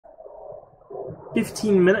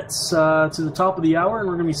15 minutes to the top of the hour, and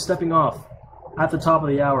we're going to be stepping off at the top of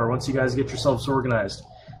the hour once you guys get yourselves organized.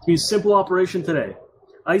 It's going to be a simple operation today.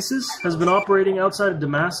 ISIS has been operating outside of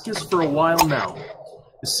Damascus for a while now.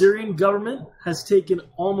 The Syrian government has taken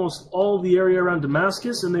almost all the area around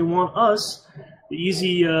Damascus, and they want us, the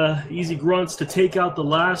easy grunts, to take out the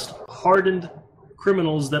last hardened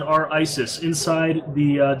criminals that are ISIS inside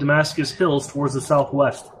the Damascus hills towards the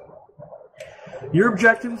southwest. Your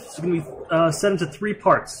objective is going to be set into 3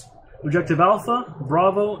 parts. Objective Alpha,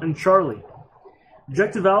 Bravo, and Charlie.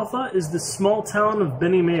 Objective Alpha is the small town of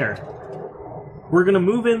Beni Meir. We're going to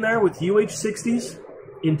move in there with UH-60s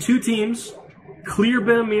in 2 teams, clear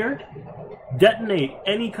Beni Meir, detonate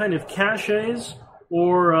any kind of caches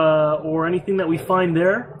or anything that we find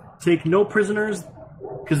there. Take no prisoners,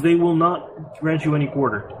 because they will not grant you any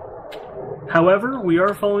quarter. However, we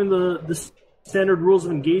are following the standard rules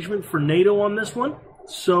of engagement for NATO on this one,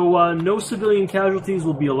 so no civilian casualties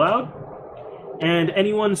will be allowed, and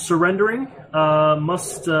anyone surrendering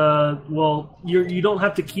must, well, you don't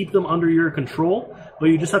have to keep them under your control, but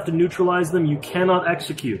you just have to neutralize them. You cannot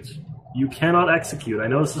execute. You cannot execute. I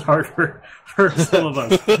know this is hard for some of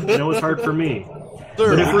us. I know it's hard for me.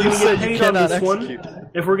 Sir, but if we're going to get paid on this one,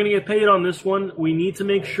 if we're going to get paid on this one, we need to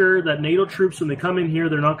make sure that NATO troops, when they come in here,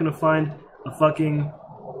 they're not going to find a fucking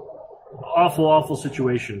awful, awful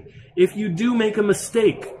situation. If you do make a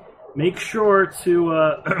mistake, make sure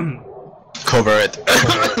to cover it.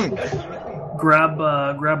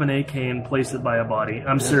 grab an AK and place it by a body.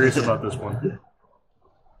 I'm serious about this one.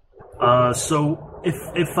 So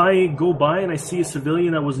if I go by and I see a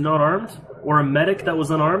civilian that was not armed, or a medic that was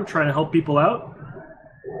unarmed trying to help people out,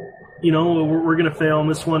 you know, we're going to fail on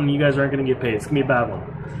this one, and you guys aren't going to get paid. It's going to be a bad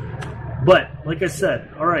one. But, like I said,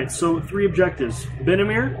 alright, so 3 objectives. Beni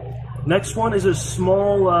Meir. Next one is a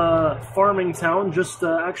small farming town, just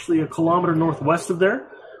actually a kilometer northwest of there.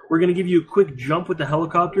 We're going to give you a quick jump with the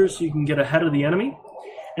helicopters so you can get ahead of the enemy.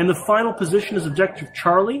 And the final position is Objective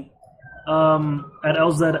Charlie at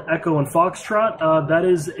LZ, Echo, and Foxtrot. That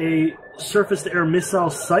is a surface-to-air missile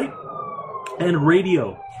site and radio.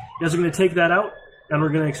 You guys are going to take that out, and we're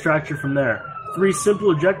going to extract you from there. 3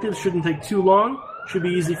 simple objectives, shouldn't take too long, should be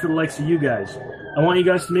easy for the likes of you guys. I want you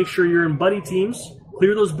guys to make sure you're in buddy teams,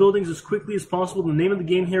 clear those buildings as quickly as possible. The name of the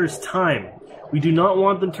game here is time. We do not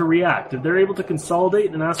want them to react. If they're able to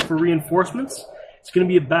consolidate and ask for reinforcements, it's going to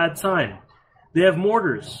be a bad time. They have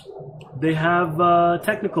mortars. They have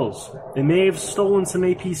technicals. They may have stolen some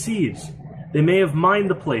APCs. They may have mined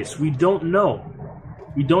the place. We don't know.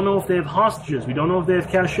 We don't know if they have hostages. We don't know if they have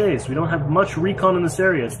caches. We don't have much recon in this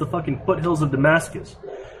area. It's the fucking foothills of Damascus.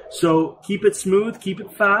 So keep it smooth. Keep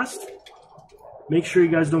it fast. Make sure you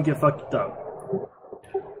guys don't get fucked up.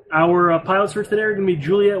 Our pilots for today are going to be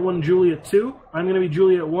Juliet 1 and Juliet 2. I'm going to be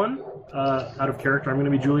Juliet 1. Out of character, I'm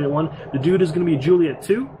going to be Juliet 1. The dude is going to be Juliet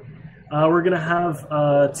 2. We're going to have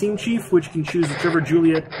Team Chief, which can choose whichever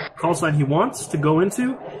Juliet call sign he wants to go into.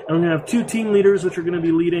 And we're going to have 2 team leaders, which are going to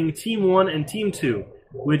be leading Team 1 and Team 2,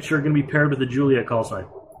 which are going to be paired with the Juliet call sign.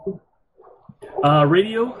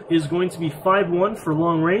 Radio is going to be 5-1 for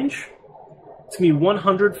long range. It's going to be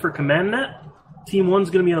 100 for command net. Team 1 is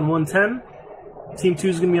going to be on 110. Team 2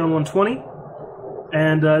 is going to be on 120.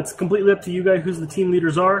 And it's completely up to you guys who the team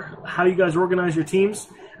leaders are, how you guys organize your teams,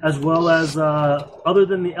 as well as, other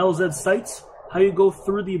than the LZ sites, how you go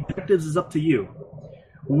through the objectives is up to you.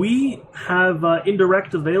 We have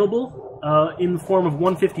indirect available in the form of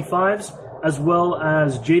 155s, as well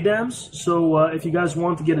as JDAMs. So if you guys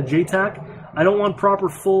want to get a JTAC, I don't want proper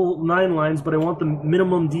full 9 lines, but I want the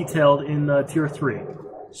minimum detailed in Tier 3.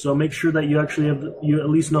 So make sure that you actually have, you at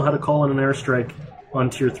least know how to call in an airstrike on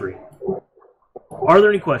Tier 3. Are there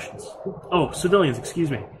any questions? Oh, civilians, excuse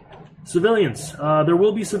me. Civilians. There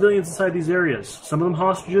will be civilians inside these areas. Some of them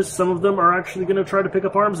hostages, some of them are actually going to try to pick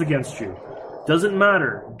up arms against you. Doesn't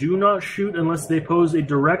matter. Do not shoot unless they pose a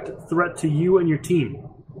direct threat to you and your team.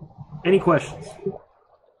 Any questions?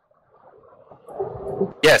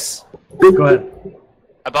 Yes. Go ahead.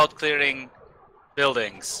 About clearing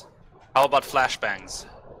buildings. How about flashbangs?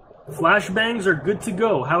 Flashbangs are good to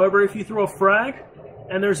go. However, if you throw a frag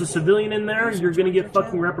and there's a civilian in there, you're going to get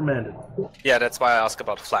fucking reprimanded. Yeah, that's why I ask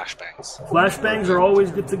about flashbangs. Flashbangs are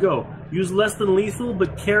always good to go. Use less than lethal,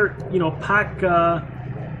 but pack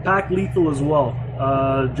lethal as well.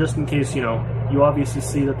 Just in case, you obviously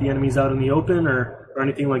see that the enemy's out in the open or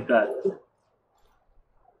anything like that.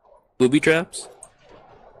 Booby traps?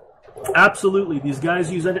 Absolutely. These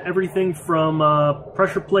guys use everything from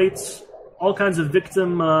pressure plates, all kinds of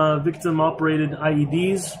victim-operated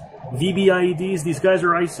IEDs, VB IEDs. These guys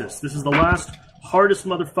are ISIS. This is the last hardest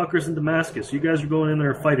motherfuckers in Damascus. You guys are going in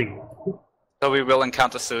there fighting. So we will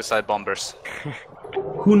encounter suicide bombers.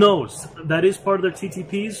 Who knows? That is part of their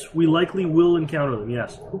TTPs. We likely will encounter them,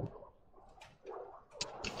 yes.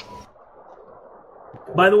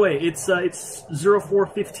 By the way, it's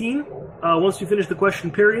 04:15. Once you finish the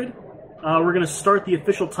question period, we're going to start the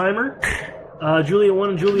official timer. Juliet 1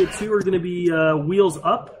 and Juliet 2 are going to be wheels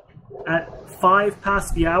up at 5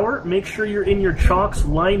 past the hour. Make sure you're in your chalks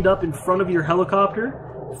lined up in front of your helicopter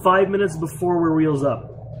 5 minutes before we're wheels up.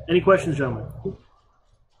 Any questions, gentlemen?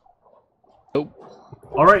 Nope.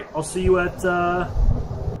 All right, I'll see you at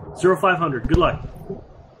 0500. Good luck.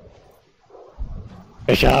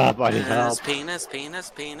 Good job, buddy. Help. Penis.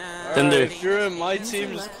 Tinder. If you're in my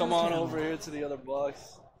team, just come on over here to the other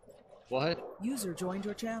box. What? User joined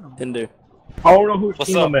your channel. Tinder. I don't know who's What's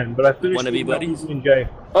team up? I'm in, but I finished Wanna be buddies? and Jay.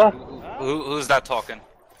 Who's that talking?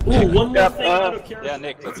 Ooh, one more thing out of character. Yeah,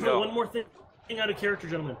 Nick, let's go. One more thing out of character,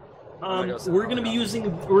 gentlemen. We're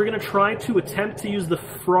gonna try to attempt to use the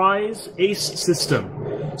Fry's Ace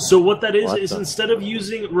system. So what that is instead of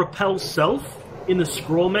using repel self in the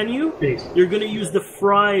scroll menu, you're gonna use the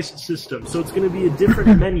Fry's system. So it's gonna be a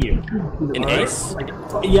different menu. An Ace?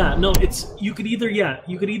 Yeah, no, you could either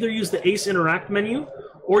use the Ace interact menu,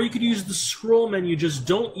 or you could use the scroll menu. Just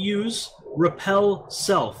don't use repel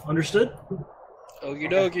self. Understood? Okie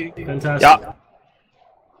dokie. Fantastic.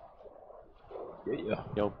 Yeah.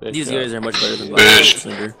 Yo, bitch, These guys are much better than Bitch.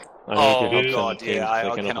 Tinder. Oh god, yeah,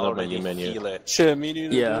 I can already feel it. Shit, me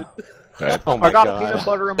neither. Yeah. Dude. Oh my I got god. peanut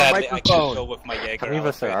butter in my Sadly, I can't go microphone. with my Jaeger How many of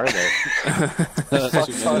us outfit. are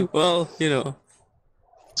there? Well, you know.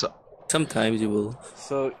 Sometimes you will.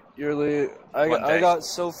 So, yearly, One day. I got,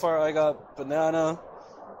 so far, I got banana,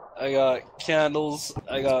 I got candles,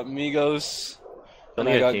 I got Migos, and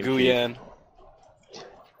I got Guyan.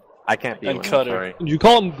 I can't be And one, I'm Cutter. sorry. Did you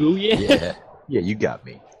call him Gooey? Yeah. Yeah, you got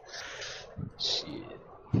me. Shit.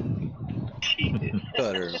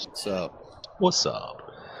 Cutter, what's up? What's up?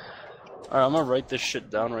 Alright, I'm gonna write this shit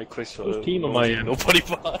down right quick so Whose team am I in? nobody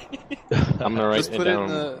buy. I'm gonna write Just it put it in down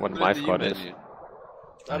the what put my it in the squad is.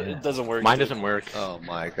 menu. It doesn't work. Mine dude. doesn't work. Oh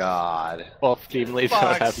my god. Well, Steam Leads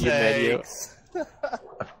don't have you menu.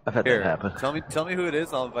 I've had Here, that happen. tell me who it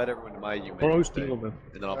is. I'll invite everyone to my U I don't know menu whose thing, team I'm in.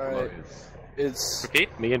 and then I'll Alright. promote you. It's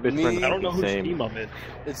Repeat? Me and Bitch Me- Friend I are don't know the whose same. team I'm in.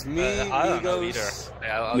 it's me, I don't know either. Migos,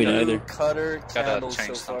 Yeah, I'll Me gotta, neither. Cutter, gotta candles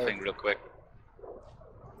change so far. something real quick.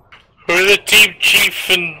 Who's the team chief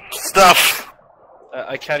and stuff?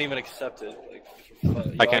 I can't even accept it.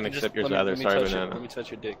 Like, I can't accept yours either, sorry, Banana. Let me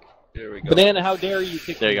touch your dick. There we go. Banana, how dare you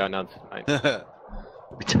kick There you me? go, now it's fine.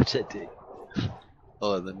 We touch that dick.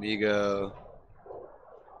 Oh, the Migo.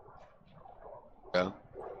 Go.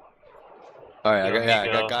 Alright, I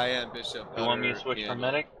got Guy and Bishop. You want me to Cutter, switch Ian. from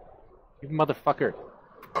medic? You motherfucker.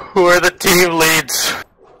 Who are the team leads? Who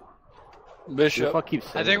the Bishop. fuck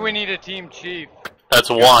keeps I think we need a team chief. That's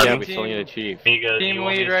Yeah, one. we still need a chief. Miga, Team you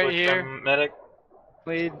want me lead to right switch here. from medic?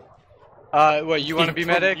 Lead. What, you want to be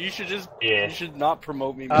medic? You should just. Yeah. You should not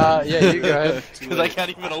promote me. Yeah, you go ahead. Because I can't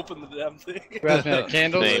even open the damn thing. Who has medic?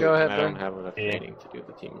 Candles? Same. Go ahead, I don't Ben. have enough Yeah. training to do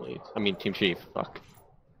the team lead. I mean, team chief. Fuck.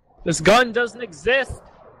 This gun doesn't exist.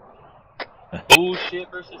 Bullshit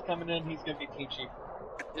versus coming in, he's gonna be team chief.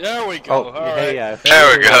 There we go. Oh, Alright. yeah.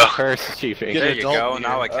 There we go. First chiefing. There you adult go, leader.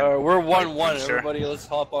 now I can... We're 1-1. Sure. Everybody, let's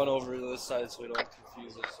hop on over to this side so we don't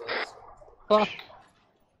confuse ourselves. Fuck.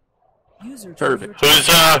 User Perfect.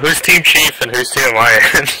 Who's team chief and who's team lion?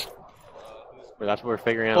 But that's what we're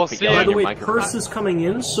figuring out. We'll if we see. get By on the your way, microphone. Purse is coming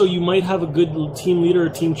in, so you might have a good team leader or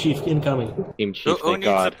team chief incoming. Team chief, Who thank needs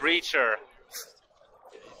God. a breacher?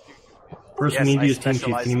 Purse, Yes, we need I you as team chief.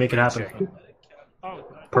 specialize Can you in make it happen? breaching.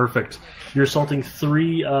 Perfect. You're assaulting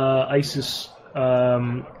 3 ISIS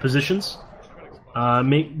positions.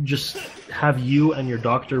 Just have you and your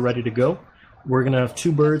doctor ready to go. We're gonna have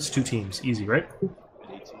 2 birds, 2 teams. Easy, right?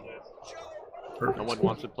 No one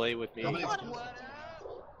wants to play with me.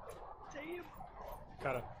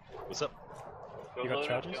 What's up? You got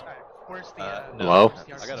charges? Hello?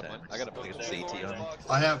 I got a bunch of CT on me.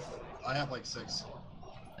 I have like 6.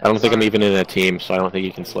 I don't think I'm even in a team, so I don't think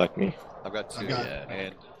you can select me. I've got 2, I've got- yeah,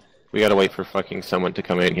 and We gotta wait for fucking someone to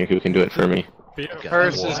come in here who can do it for me.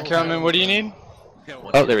 First is coming. What do you need?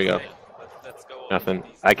 Oh, there we go. Let's go. Nothing.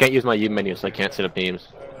 I can't use my U menu, so I can't set up teams.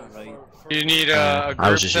 Do you need a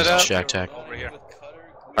group set up? Over here.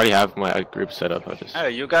 I already have my group set up. I just...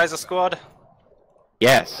 Hey, you guys a squad?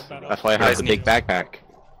 Yes! That's why I have Guys the need- big backpack.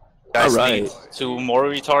 Guys Alright. need 2 more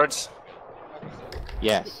retards?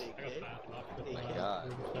 Yes.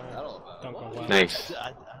 God, I don't know. Nice.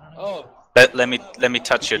 Oh, Let me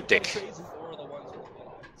touch your dick.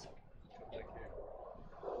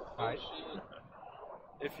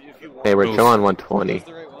 if you want. Hey, we're still on 120. Who's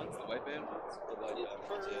the right ones? The white band ones?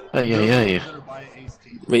 Hey.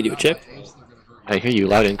 Radio check. I hear you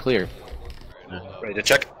loud and clear. Ready to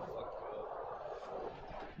check?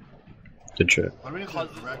 Good check.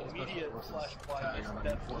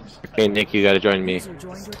 Okay, Nick, you gotta join me. User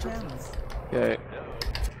joined your channel. Okay.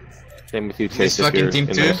 Same with you, Chase, if you're in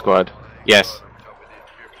my squad. Yes.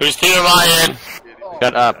 Whose team am I in?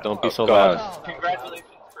 Shut up, don't be so loud. Congratulations,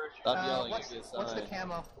 first. Stop yelling. What's the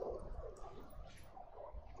camo?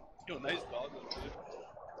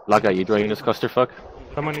 Laga, you joining this clusterfuck?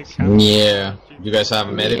 Yeah. You guys have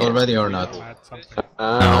a medic already or not?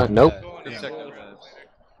 Nope.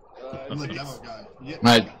 I'm the demo guy.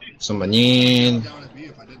 Right. Someone in. Down at me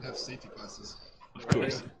if I didn't have safety classes. Of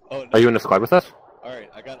course. Are you in the squad with us? Alright,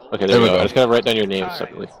 I got. Okay, there we go. I just gotta write down your names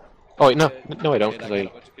separately. Oh wait, no I don't, because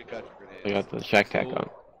I got the shack tack on.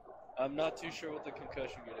 I'm not too sure what the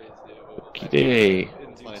concussion grenades do. Okay.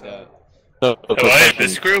 So,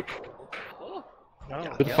 this group?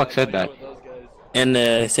 who the fuck said that?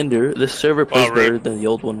 And Cinder, this server plays better than the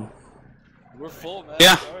old one. We're full, man.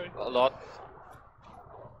 Yeah. Sorry. A lot.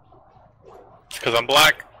 It's because I'm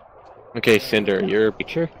black. Okay, Cinder, you're a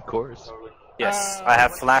picture? Of course. Yes, I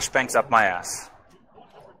have flashbangs up my ass.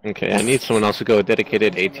 Okay, I need someone else to go with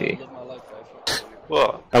dedicated AT.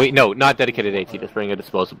 Whoa. Oh wait, no, not dedicated AT, just bring a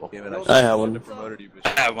disposable. I have one. I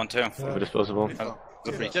have one too. A disposable?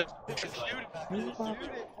 Feel free.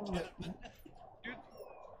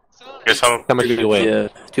 Guess how much do you weigh? Yeah,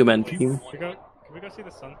 2-man team. Can we go see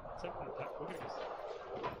the sun?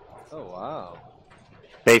 Oh wow.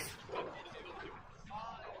 Base.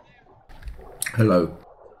 Hello.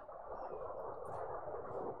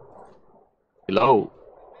 Hello.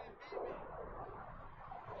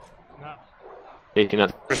 No. 18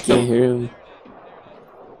 on. Can't hear him.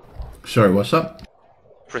 Sorry, what's up?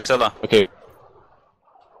 Priscilla. Okay.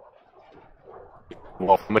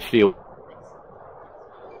 Well, how much do you...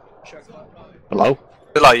 Hello?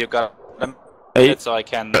 Priscilla, you got them. Hey. So I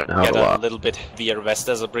can get a little bit heavier vest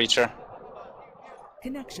as a breacher.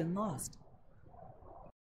 Connection lost.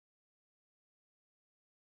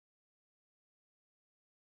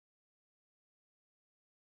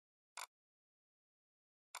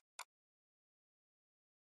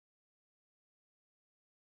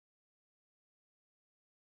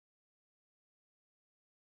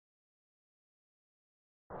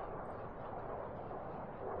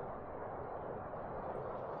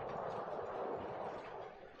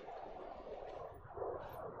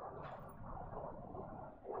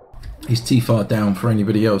 Is T-Far down for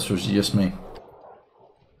anybody else, or is it just me?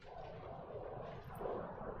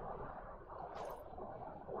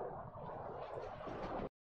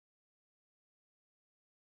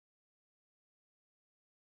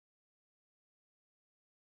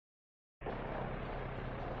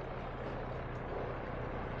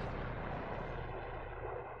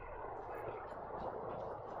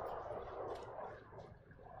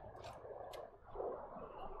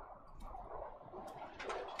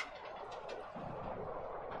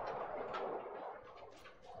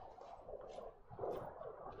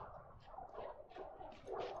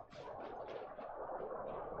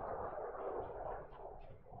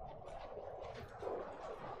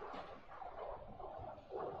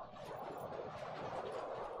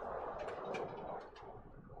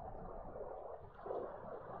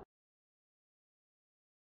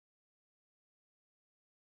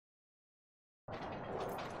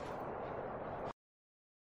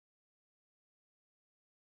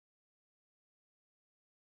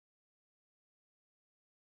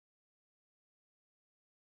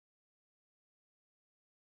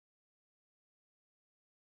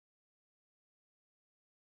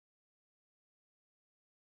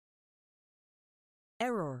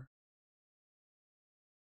 Error.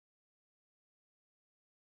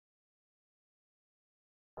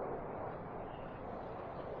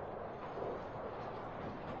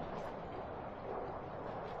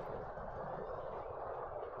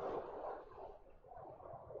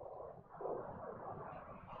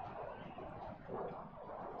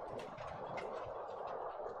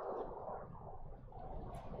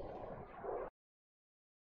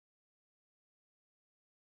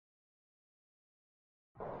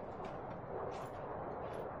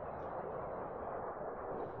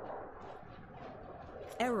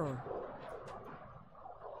 Error.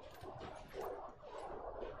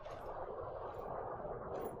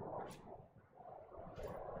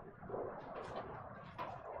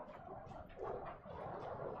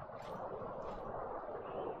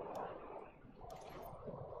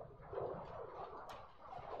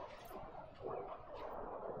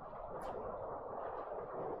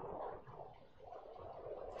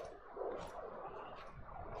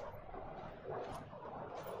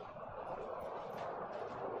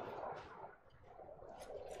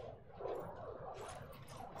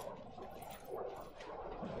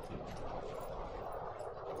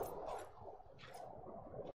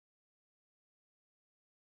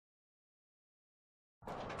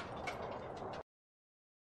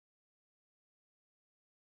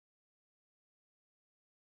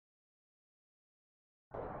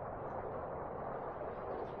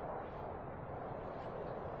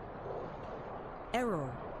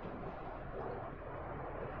 Error.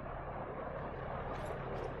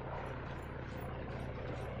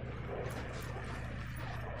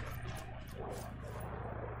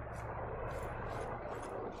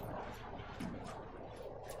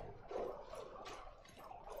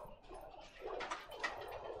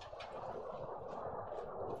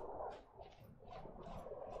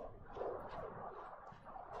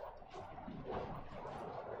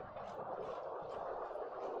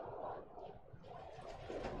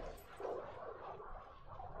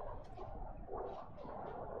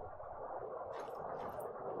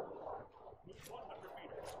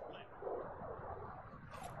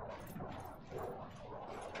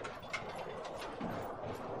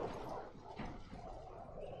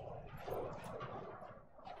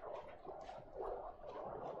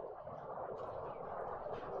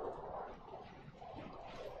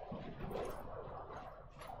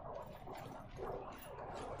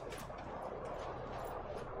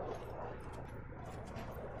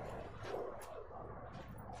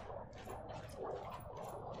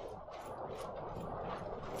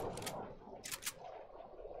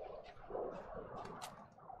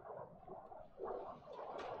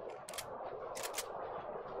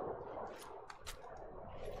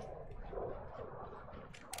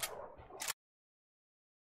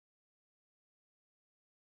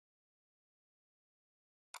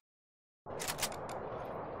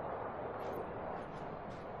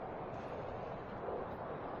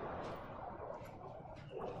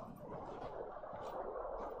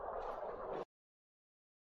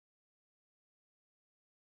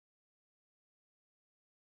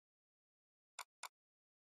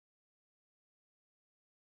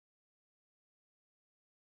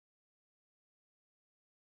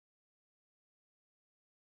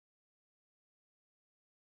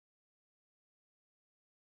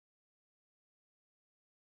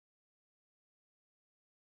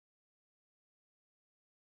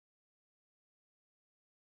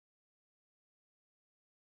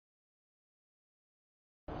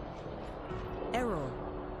 Error.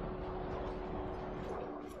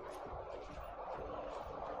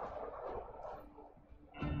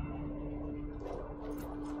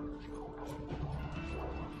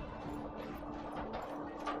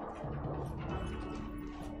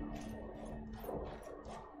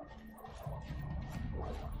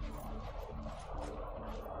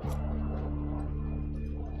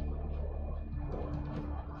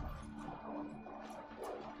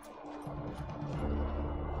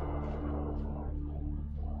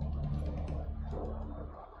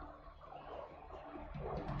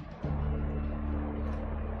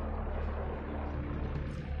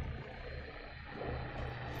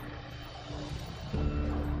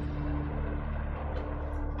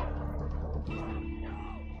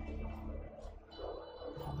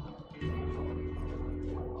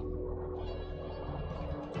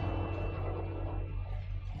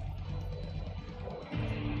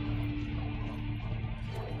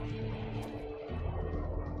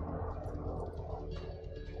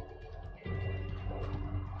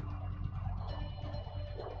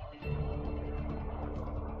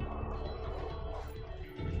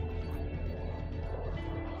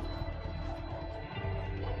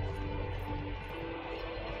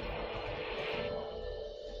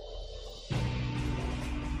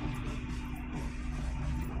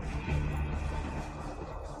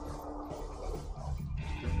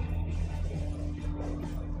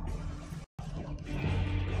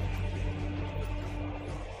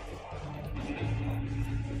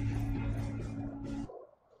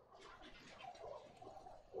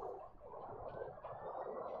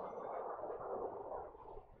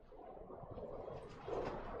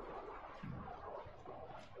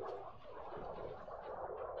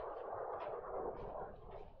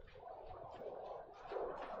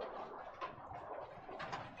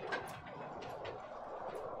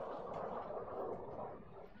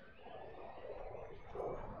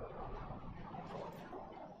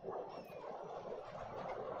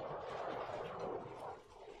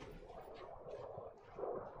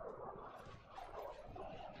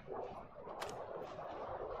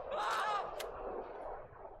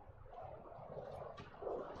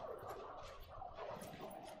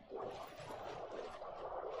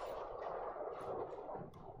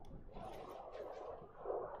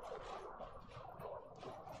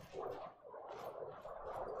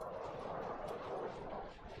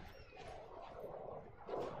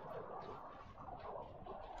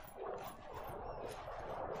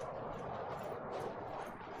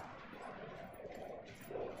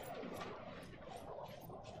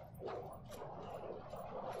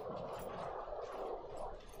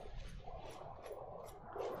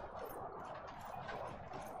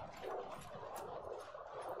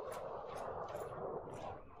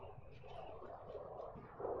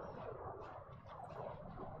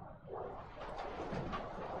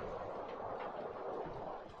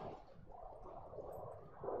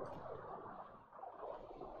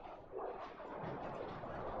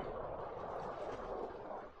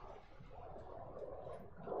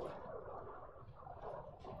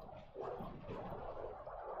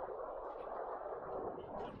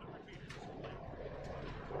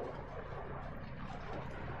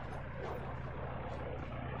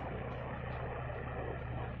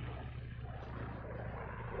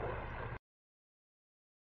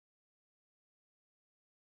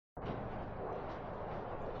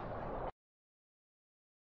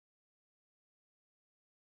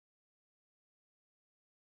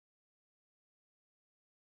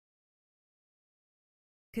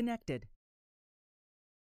 Connected.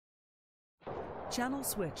 Channel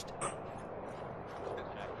switched.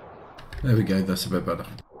 There we go, that's a bit better.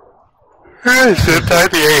 Should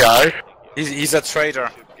type the AI. He's a traitor.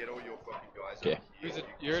 Okay.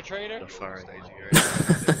 You're a traitor? Sorry.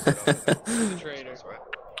 Who's a traitor?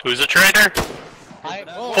 Who's a traitor?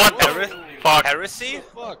 What the fuck? Heresy?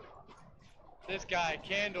 Fuck. This guy,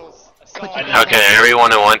 Candles. Assault. Okay,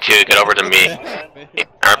 everyone who wants to get over to me.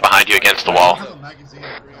 Right behind you against the wall.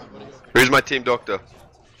 Who's my team doctor?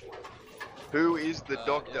 Who is the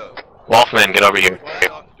doctor? Wolfman, get over here.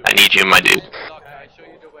 I need you, my dude.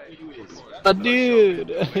 A dude!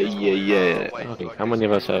 yeah. Okay, how many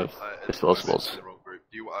of us have disposables?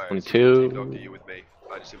 22.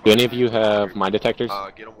 Do any of you have mine detectors?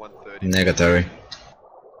 Negatory.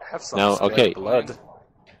 No, okay.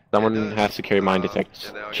 Someone has to carry mine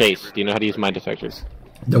detectors. Chase, do you know how to use mine detectors?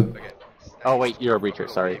 Nope. Oh wait, you're a breacher,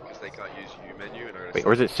 sorry. Wait,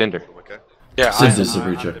 or is it Cinder? Yeah, Cinder's the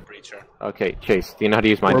breacher. Okay, Chase, do you know how to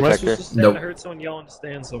use mine detector? Nope. I heard someone yelling to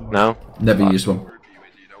stand somewhere. No? Never used one.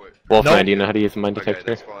 Wolfman, do you know how to use a mine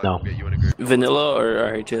detector? No. Vanilla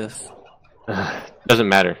or RHS? Doesn't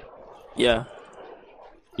matter. Yeah.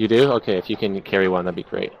 You do? Okay, if you can carry one, that'd be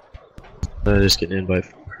great. Just get an invite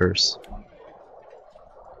from Hearse.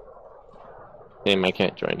 Damn, I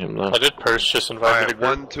can't join him though. I did Purse just invited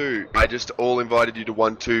Alright, 1-2. I just all invited you to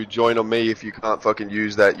 1-2. Join on me. If you can't fucking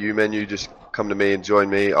use that U menu, just come to me and join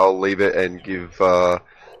me. I'll leave it and give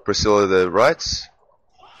Priscilla the rights.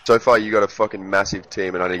 So far, you got a fucking massive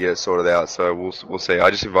team, and I need to get it sorted out. So we'll see. I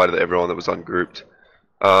just invited everyone that was ungrouped.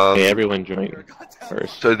 Okay, everyone join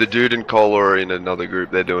first. So the dude and Cola are in another group.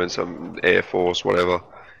 They're doing some Air Force, whatever.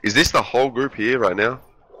 Is this the whole group here right now?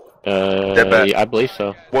 Yeah, I believe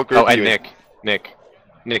so. What group? Oh, are and you in?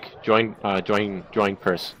 Nick, join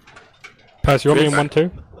Purse. Pass, you want me in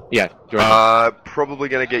 1-2? Yeah, join. Probably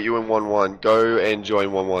gonna get you in 1-1. Go and join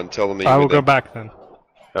 1-1. Tell them that I you're will with go them. back then.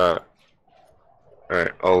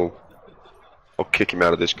 Alright, I'll kick him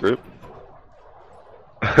out of this group.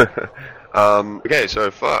 Okay,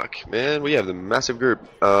 so fuck, man, we have the massive group.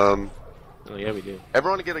 Oh yeah, we do.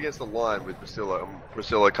 Everyone get against the line with Priscilla.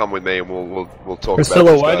 Priscilla, come with me, and we'll talk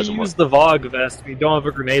Priscilla, about this. why do you use the VOG vest when you don't have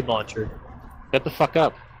a grenade launcher? Get the fuck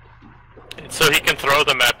up. So he can throw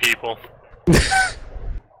them at people.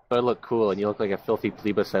 So I look cool, and you look like a filthy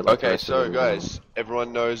plebiscite. Like Okay, so guys,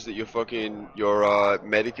 everyone knows that your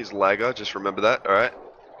medic is Lagger. Just remember that, all right?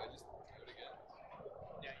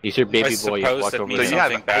 He's your baby boy. You walk over. So you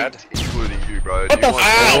have 8, including you, bro. What the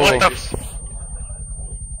fuck? What the?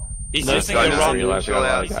 He's No, using I the just wrong realized I got a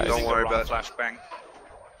lot of guys. Don't worry about it. flashbang.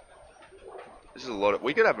 This is a lot of.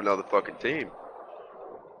 We could have another fucking team.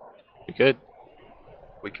 You could.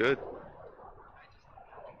 We could.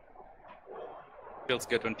 Feels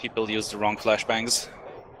good when people use the wrong flashbangs.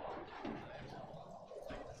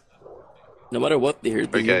 No matter what they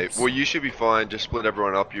Okay, well you should be fine. Just split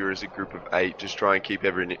everyone up here as a group of 8. Just try and keep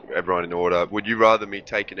everyone in order. Would you rather me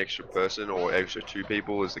take an extra person or extra 2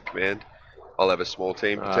 people as the command? I'll have a small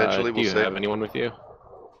team potentially. Do you have anyone with you?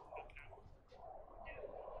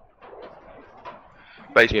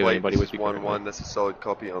 Base Do you have plate anybody is with you 1-1. That's a solid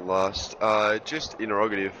copy on last. Just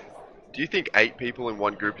interrogative. Do you think 8 people in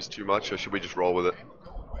one group is too much, or should we just roll with it?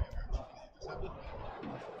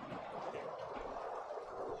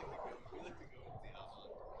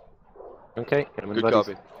 Okay. Good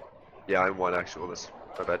copy. Yeah, I'm 1 actual. That's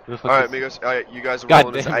my bad. Who the fuck Alright, is- amigos. Alright, you guys are God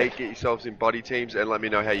rolling as damn 8. it. Get yourselves in buddy teams and let me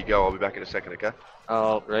know how you go. I'll be back in a second, okay?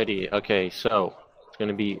 Alrighty. Okay, so it's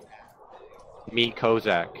gonna be me,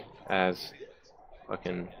 Kozak, as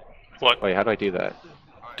fucking. What? Wait, how do I do that?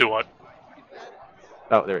 Do what?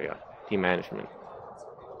 Oh, there we go. Team management.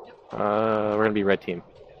 We're gonna be red team.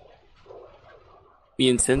 Me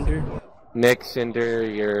and Cinder? Nick, Cinder,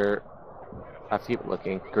 you're. I have to keep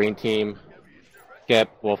looking. Green team. Skep,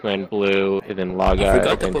 Wolfman, blue, and then I Laga,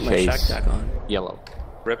 forgot and to then put my Chase, shack on. yellow.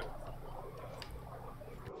 Rip.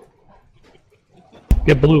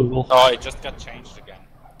 Get blue, Wolf. Oh, it just got changed again.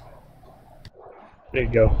 There you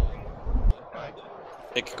go.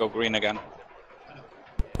 Nick, go green again.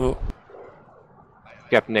 Oh.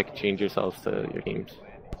 Skep, Nick, change yourselves to your teams.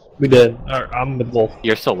 We did. I'm with Wolf.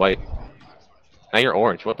 You're still white. Now you're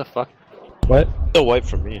orange. What the fuck? What? Still white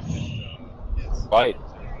for me. White.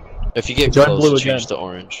 If you get Join close, blue change again. to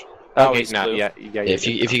orange. Okay, it's no, blue. yeah. If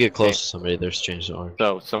you get close to somebody, there's change to orange.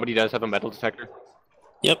 So somebody does have a metal detector.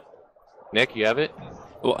 Yep. Nick, you have it?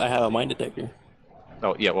 Well, I have a mine detector.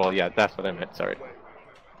 Oh yeah, well yeah, that's what I meant. Sorry.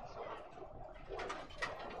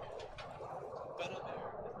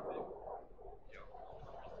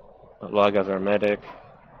 Laga's our medic.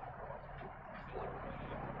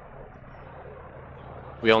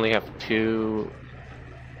 We only have 2.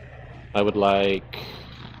 I would like...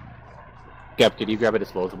 Gap, could you grab a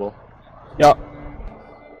disposable? Yeah.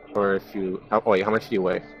 Or if you... Oh, wait, how much do you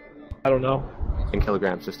weigh? I don't know. In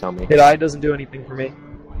kilograms, just tell me. Hit eye doesn't do anything for me.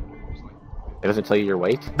 It doesn't tell you your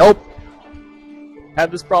weight? Nope.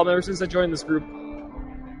 Had this problem ever since I joined this group.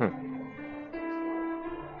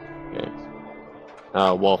 Okay.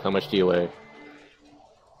 Wolf, how much do you weigh?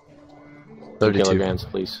 32 kilograms,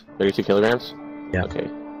 please. 32 kilograms? Yeah. Okay.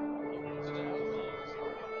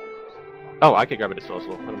 Oh, I could grab a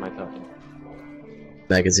disposable. What am I talking?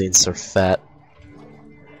 Magazines are fat.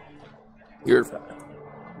 You're fat.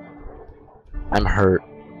 I'm hurt.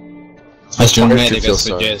 As your Why don't you medic, I feel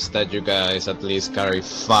sorry? suggest that you guys at least carry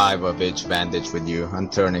 5 of each bandage with you and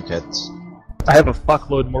tourniquets. I have a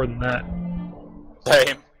fuckload more than that.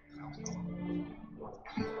 Same.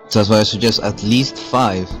 So that's why I suggest at least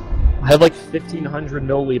 5. I have like 1,500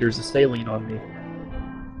 milliliters of saline on me.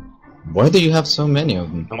 Why do you have so many of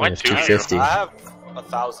them? I have 250. I have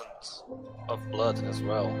 1,000 of blood as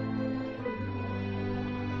well.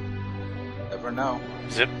 Never know.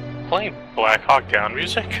 Is it playing Black Hawk Down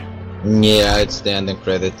music? Yeah, it's the ending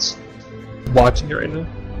credits. Watching it right now.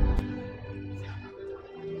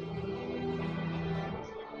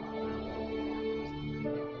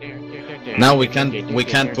 Now we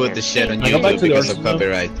can't put the shit on I go back YouTube to the because of arsenal.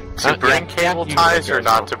 copyright. To bring cable ties or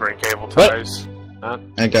not to bring cable ties?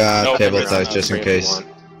 I got No, cable but ties just in case.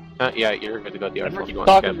 Yeah, you're good to go to the arsenal. Keep going,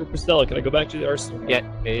 Talking Gab. to Priscilla, can I go back to the arsenal? Yeah,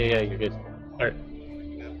 you're good.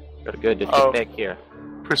 Alright. Good, just Oh. get back here.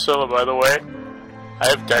 Priscilla, by the way, I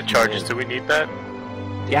have dead charges. Do we need that?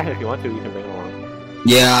 Yeah, if you want to, you can bring them along.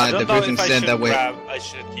 Yeah, I the don't know briefing if I said should that way. grab. I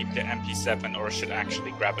should keep the MP7 or should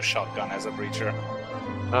actually grab a shotgun as a breacher.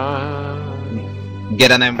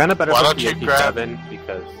 Get an M. Kind of better Why for don't the you grab MP7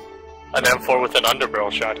 because an M4 with an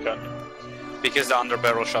underbarrel shotgun? Because the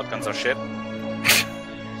underbarrel shotguns are shit.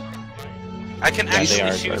 I can Yeah, they actually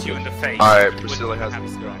are shoot you in the face. Alright, You Priscilla wouldn't has- have a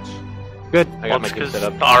scratch. good. I Well, got my it's team 'cause set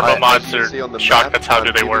up. the Arma As mods you can are see on the shotguns. map, How do I'm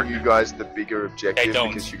they giving work? you guys the bigger objective don't.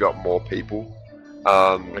 because you got more people.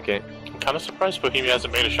 Okay. I'm kind of surprised Bohemia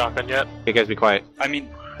hasn't made a shotgun yet. You guys be quiet. I mean,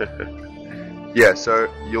 Yeah, so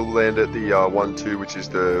you'll land at the 1-2, which is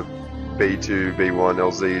the B2, B1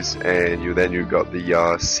 LZs, and you've got the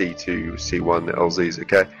C2, C1 LZs.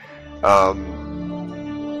 Okay.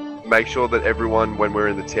 Make sure that everyone, when we're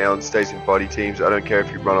in the town, stays in buddy teams. I don't care if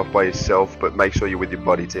you run off by yourself, but make sure you're with your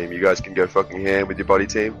buddy team. You guys can go fucking ham with your buddy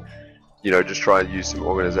team. You know, just try and use some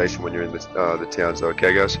organization when you're in the towns.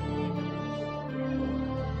 Okay, guys.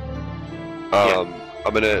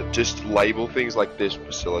 I'm gonna just label things like this,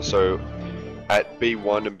 Priscilla. So at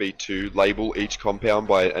B1 and B2, label each compound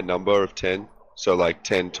by a number of 10. So like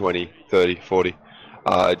 10, 20, 30, 40.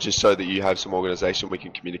 Just so that you have some organization, we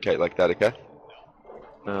can communicate like that, okay?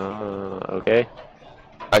 Okay.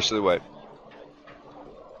 Actually, wait.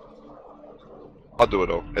 I'll do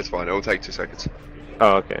it all. It's fine. It will take 2 seconds.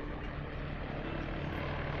 Oh, okay.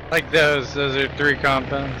 Like those are 3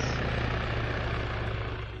 compounds.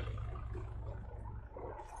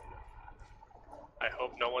 I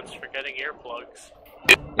hope no one's forgetting earplugs.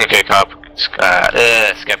 Okay, cop.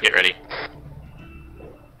 Scap, get ready.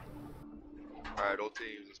 Alright, all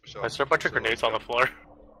teams. Let's push Why is there a bunch of grenades on the floor?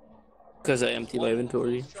 Because I emptied my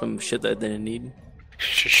inventory from shit that I didn't need.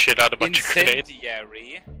 Shit out a bunch of grenades.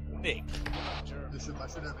 incendiary. Nick. Listen, I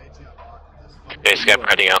should have AT unlocked. Okay, Scap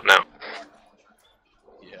heading out now.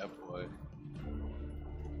 Yeah, boy.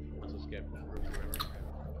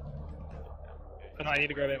 And I need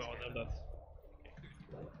to grab ammo on them,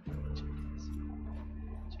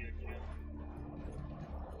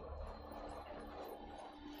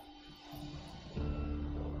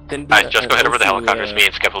 Alright, just go head over the helicopters. Me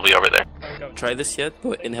and Scap will be over there. Try this yet,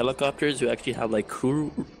 but in helicopters, we actually have like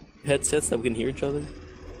crew headsets that we can hear each other.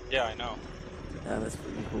 Yeah, I know. Yeah, that's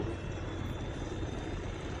pretty cool.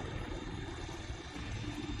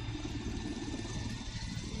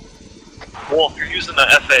 Wolf, you're using the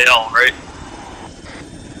FAL, right?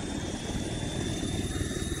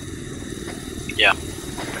 Yeah.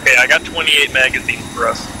 Okay, I got 28 magazines for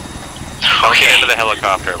us. Okay, into the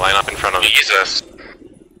helicopter. Line up in front of Jesus.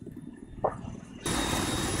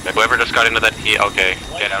 Whoever just got into that okay,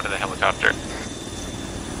 get out of the helicopter.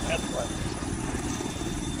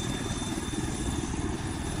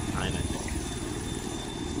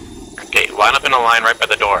 Okay, line up in a line right by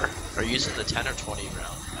the door. Are you using the 10 or 20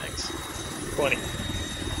 round mags? 20.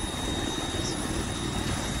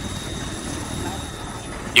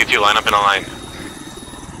 You two line up in a line.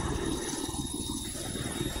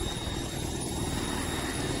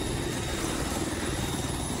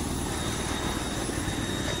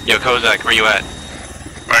 Yo, Kozak, where you at?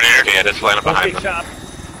 here. Okay, yeah, just line up behind them. Chop.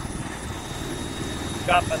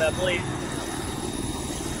 Chop by that blade.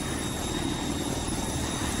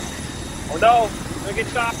 Oh no! Gonna get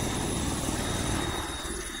chopped.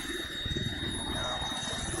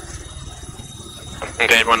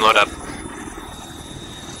 Okay, everyone load up.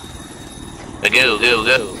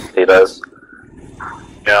 Go. He does.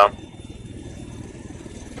 Yeah.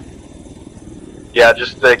 Yeah,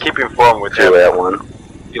 just keep informed with Two at one.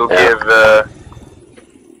 You'll give,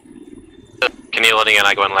 Can you loading in?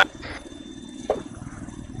 I go in left.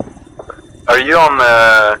 Are you on,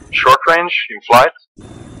 short range, in flight?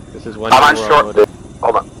 This is one. I'm on short.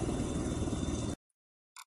 Hold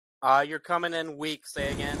on. You're coming in weak,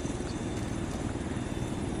 say again.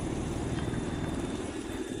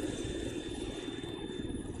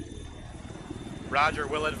 Roger,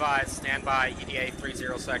 will advise, stand by, ETA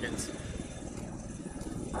 30 seconds.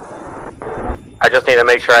 I just need to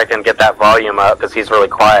make sure I can get that volume up because he's really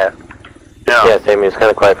quiet. Yeah, same. He's kind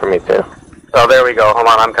of quiet for me too. Oh, there we go. Hold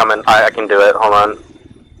on, I'm coming. I can do it. Hold on.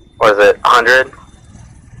 What is it? 100?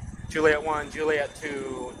 Juliet 1, Juliet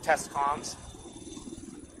 2, test comms.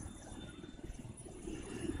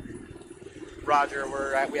 Roger,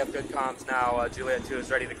 we have good comms now. Juliet 2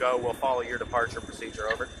 is ready to go. We'll follow your departure procedure.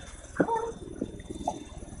 Over.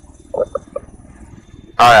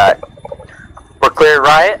 Alright. We're clear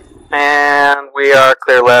right, and we are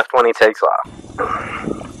clear left when he takes off.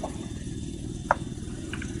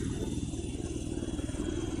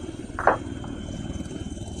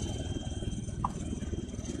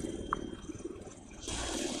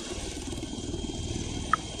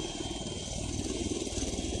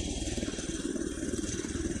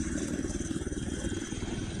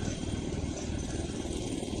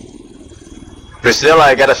 Priscilla,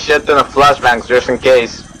 I got a shit ton of flashbangs just in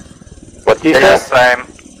case. What do you say? Same.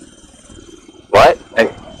 What?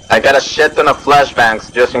 I got a shit ton of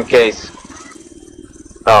flashbangs just in case.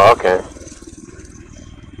 Oh, okay.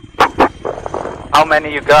 How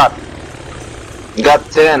many you got? Got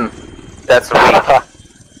 10. That's weak.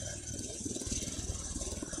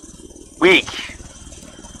 Weak?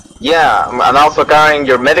 Yeah, I'm also carrying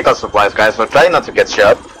your medical supplies, guys, so try not to get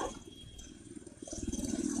shot.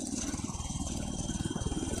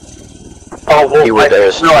 Oh, well, I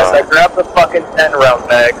realized I grabbed the fucking 10-round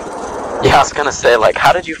bag. Yeah, I was gonna say, like,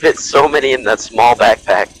 how did you fit so many in that small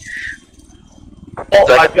backpack? Oh,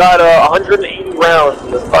 so I've got 180 rounds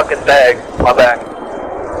in this fucking bag, my back.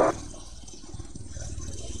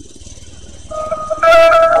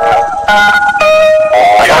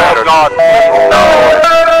 Oh god, no.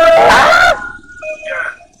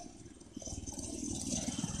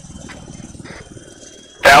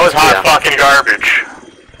 That was hot fucking garbage.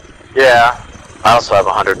 Yeah, I also have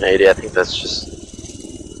 180. I think that's just...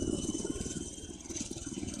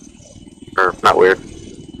 Or, not weird.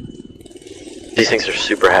 These things are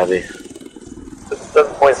super heavy. It's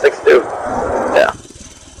 7.62. Yeah.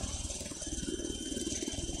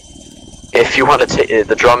 If you want to take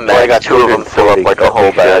the drum mag, I got two of them fill up like a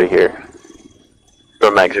whole bag here.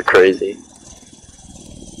 Drum mags are crazy.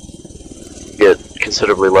 You get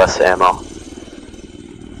considerably less ammo.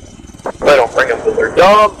 I don't bring them to their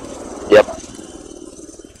dump. Yep.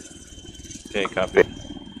 Okay, copy.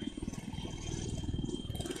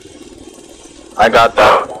 I got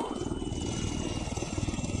that.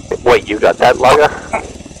 Wait, you got that, Laga?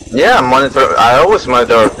 Yeah, I always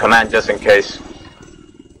monitor command just in case.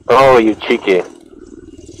 Oh, you cheeky.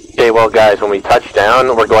 Okay, well guys, when we touch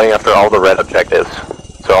down, we're going after all the red objectives.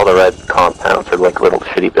 So all the red compounds are like little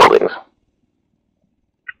shitty buildings.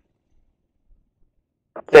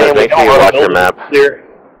 So make sure you watch your map. Here.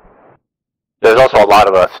 There's also a lot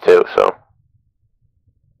of us too, so.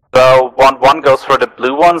 So one goes for the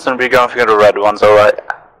blue ones and we're going for the red ones, alright?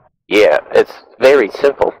 Yeah, it's very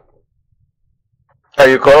simple. Are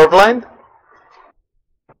you colorblind?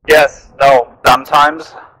 Yes, no,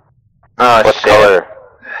 sometimes. Oh, what shit. color?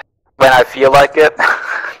 When I feel like it.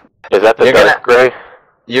 Is that the dark gray?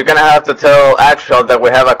 You're gonna have to tell Actual that we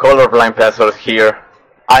have a colorblind peasant here.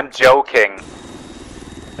 I'm joking.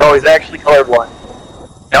 No, he's actually colorblind.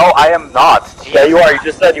 No, I am not. Jeez. Yeah, you are. You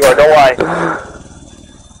just said you are. Don't lie.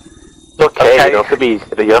 It's okay. You don't have to be.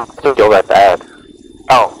 You don't have to feel that bad.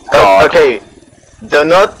 Oh, God. Okay. Do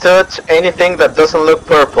not touch anything that doesn't look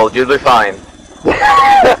purple. You'll be fine.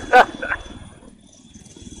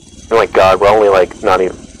 Oh my God, we're only like we're not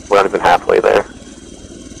even halfway there.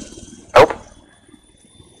 Nope.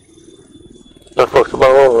 The folks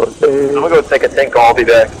below. I'm gonna go take a tinkle. I'll be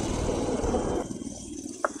back.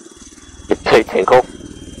 You say tinkle?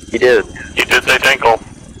 You did. You did say tinkle.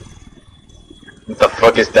 What the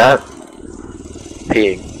fuck is that?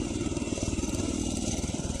 Peeing.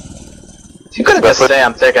 You couldn't just say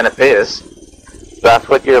I'm taking a piss. That's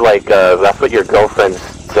what your that's what your girlfriend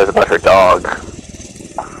says about her dog.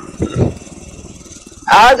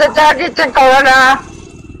 How's the doggy to corner?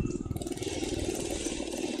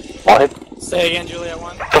 What? Say again, Juliet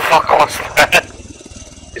 1. The fuck was that?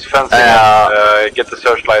 He's fencing get the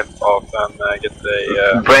searchlight off and get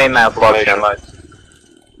the brain malfunction lights.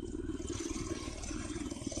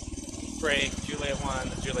 Break, Juliet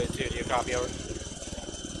 1, Juliet 2, do you copy over?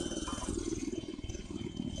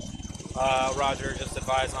 Roger, just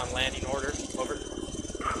advise on landing order, over.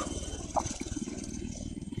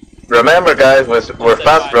 Remember guys, we're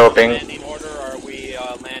fast roping. Landing order, or are we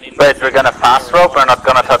landing? Wait, we're gonna fast rope, we're not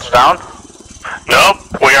gonna touch down? Nope,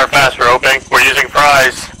 we are fast roping. We're using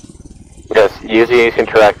fries. Yes, using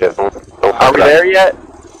interactive. Are we there yet?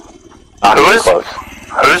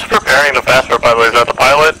 Who's preparing the fast rope, by the way? Is that the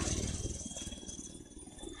pilot?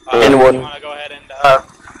 Anyone? You wanna go ahead and,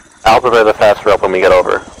 I'll prepare the fast rope when we get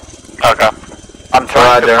over. Okay. I'm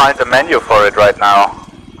trying to find the menu for it right now.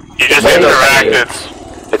 You just interact,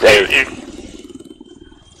 It's A.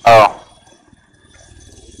 Oh.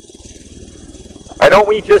 Why don't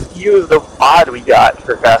we just use the pod we got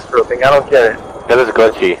for fast roping? I don't get it. That is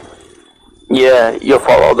glitchy. Yeah, you'll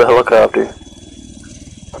follow the helicopter.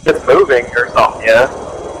 It's moving or something, yeah.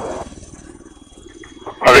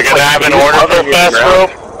 Are we gonna have an order for fast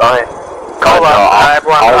rope? Fine. Cola,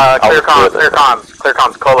 everyone, clear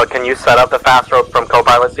comms. Cola, can you set up the fast rope from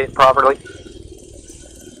co-pilot seat properly?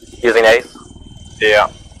 Using ACE? Yeah.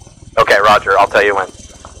 Okay, roger, I'll tell you when.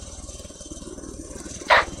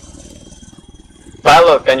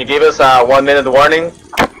 Pilot, can you give us a 1 minute warning?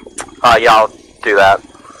 Yeah, I'll do that.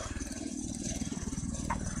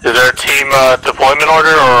 Is there a team deployment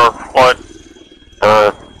order or what?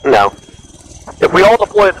 No. If we all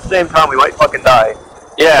deploy at the same time, we might fucking die.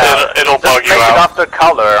 Yeah, it'll bug you out. Just make it out. after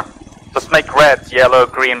color. Just make red, yellow,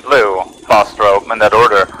 green, blue. Fast rope in that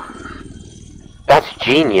order. That's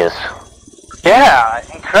genius. Yeah,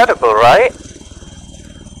 incredible, right?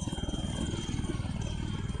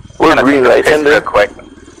 We're green right real quick.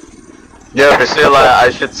 Yeah, Priscilla,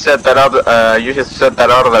 I should set that up. You should set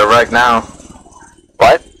that order right now.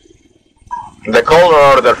 What? The color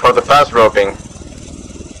order for the fast roping.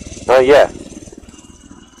 Oh yeah.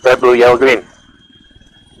 Red, blue, yellow, green.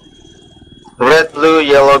 Red, blue,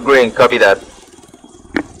 yellow, green. Copy that.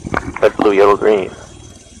 Red, blue, yellow, green.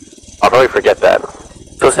 I'll probably forget that.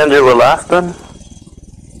 So Cinder were last then?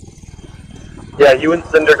 Yeah, you and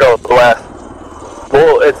Cinder go last.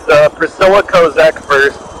 Well, it's Priscilla Kozak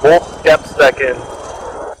first, Wolf Skep second,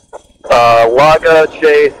 Laga,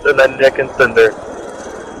 Chase, and then Nick and Cinder.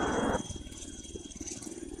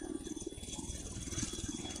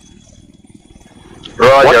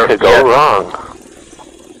 Roger. What could go wrong?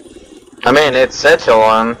 I mean, it's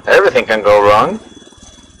Echelon. Everything can go wrong.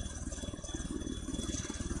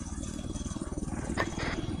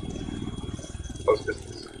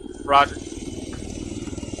 Roger.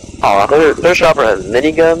 Oh, their shopper has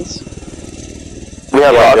miniguns? We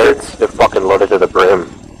have rockets. They're fucking loaded to the brim.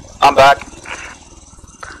 I'm back.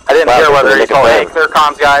 I didn't hear whether he called. Hey, clear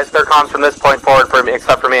comms, guys. Clear comms from this point forward, for me,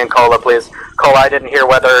 except for me and Cola, please. Cola, I didn't hear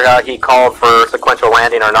whether he called for sequential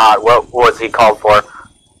landing or not. What was he called for?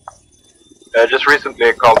 Just recently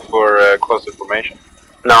I called for close information.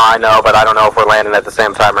 No, I know, but I don't know if we're landing at the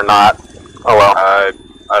same time or not. Oh well.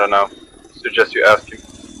 I don't know. Suggest you ask him.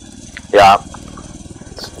 Yeah.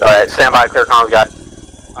 Alright, stand by, clear comms, guys.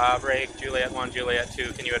 Break, Juliet 1, Juliet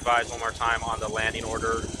 2, can you advise one more time on the landing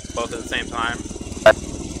order, both at the same time?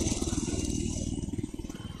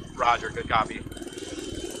 Roger, good copy.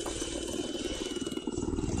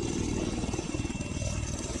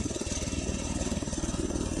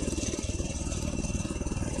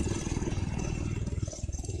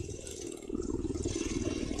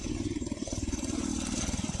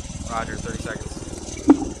 Roger, 30 seconds.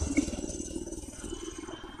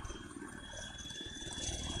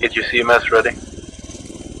 Get your CMS ready.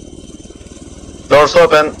 Doors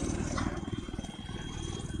open.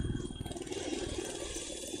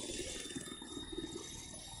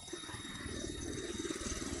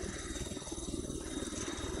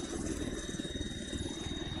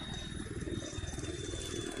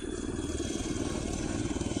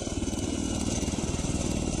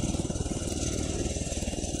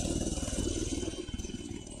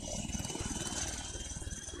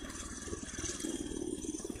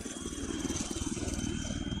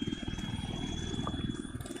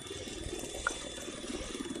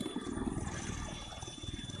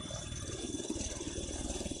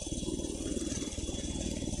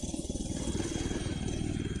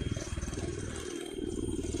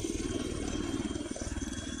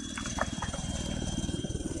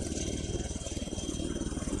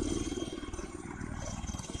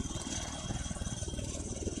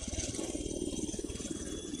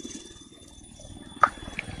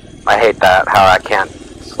 I hate that, how I can't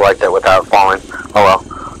select it without falling. Oh well.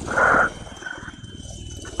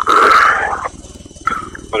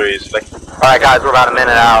 What are you selecting? Alright guys, we're about a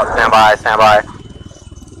minute out. Stand by, stand by.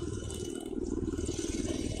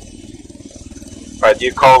 Alright, do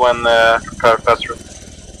you call when car passes through?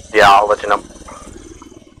 Yeah, I'll let you know.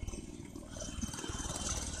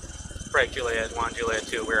 Break Juliet 1, Juliet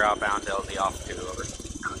 2, we're outbound to LZ off 2, over.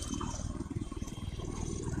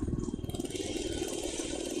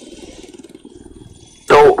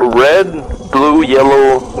 So, red, blue,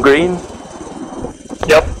 yellow, green?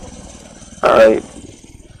 Yep. Alright.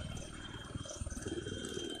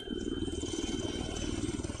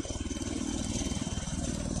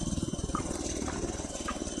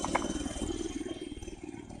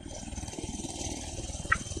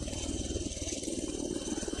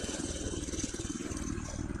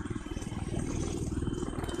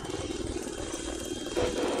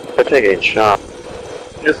 They're taking a shot.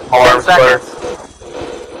 Just arms clear.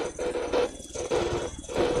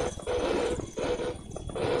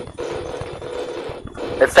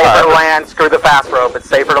 It's safer to land, screw the fast rope, it's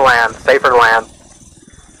safer to land, safer to land.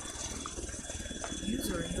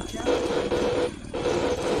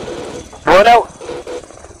 Run out!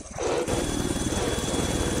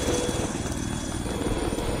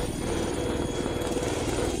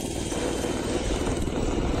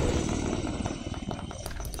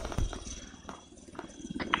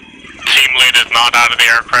 Team lead is not out of the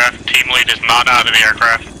aircraft. Team lead is not out of the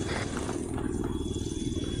aircraft.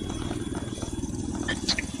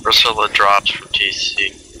 Priscilla drops from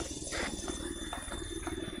TC.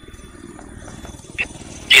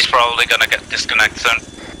 He's probably gonna get disconnected soon.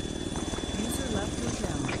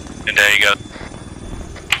 And there you go.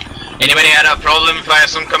 Anybody had a problem if I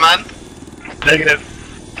assume command? Negative.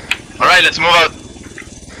 Alright, let's move out.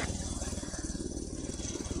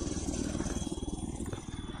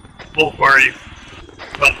 Wolf, where are you?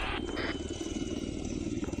 Well,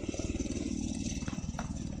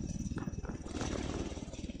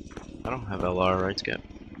 I don't have LR, right, Skip?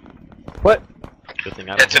 What? Good thing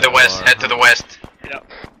I Head don't to the have west, LR, head to the west. Yep.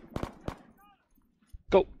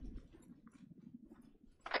 Go.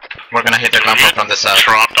 We're gonna hit the number from the south.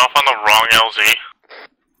 dropped off on the wrong LZ.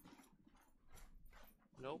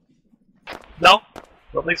 No?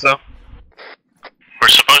 Don't think so. We're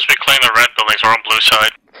supposed to be clearing the red buildings. We're on blue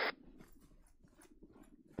side.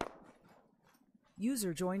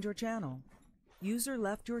 User joined your channel. User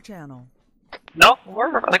left your channel. No,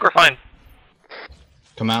 I think we're fine.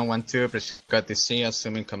 Command 1-2, got the C,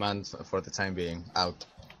 assuming command for the time being. Out.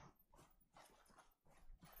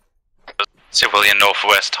 Civilian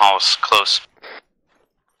northwest house, close.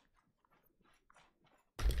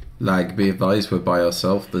 Lag, be advised, we're by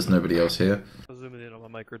ourselves, there's nobody else here. I'm zooming in on my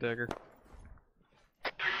micro dagger.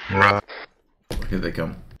 Right. Here they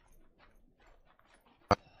come.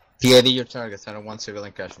 PID your targets, I don't want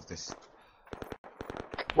civilian casualties.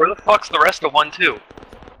 Where the fuck's the rest of 1-2?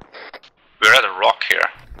 We're at a rock here.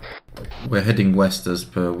 We're heading west as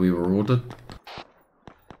per we were ordered.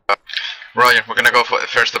 Roger, we're gonna go for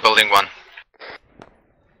first to building 1.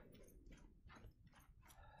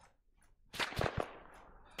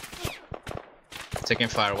 Taking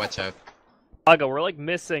fire, watch out. Aga, we're like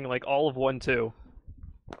missing like all of 1-2.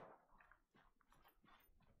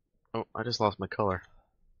 Oh, I just lost my color.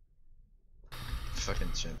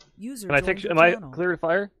 Fucking shit. User Can I take? Am I clear to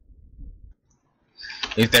fire?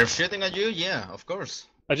 If they're shooting at you, yeah, of course.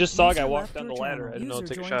 I just saw a guy walk down the ladder. I didn't know to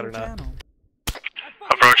take a shot or not.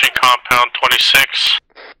 Approaching compound 26.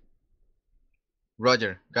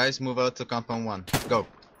 Roger, guys, move out to compound 1. Go.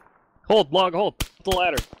 Hold, log, hold. The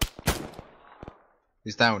ladder.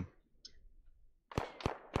 He's down.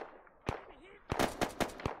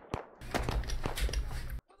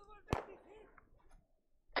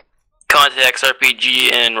 Contacts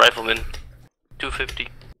RPG and rifleman. 250.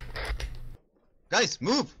 Guys,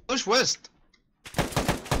 move! Push west! A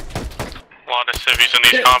lot of civvies in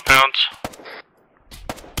these compounds.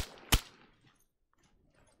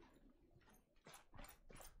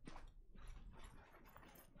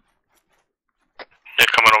 They're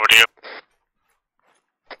coming over to you.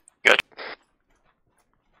 Good.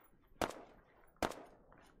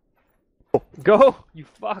 Go! You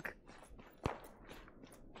fuck!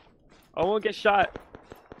 I won't get shot.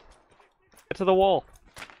 Get to the wall.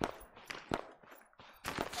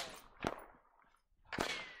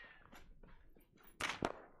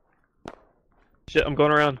 Shit, I'm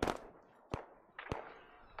going around.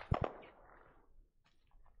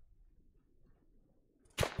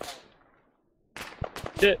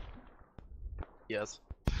 Shit. Yes.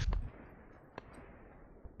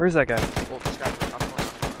 Where's that guy?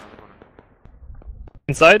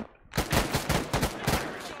 Inside?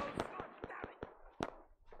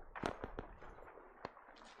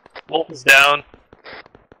 Wolf is down.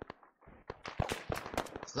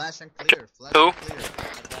 Flash and clear. Flash Who? and clear.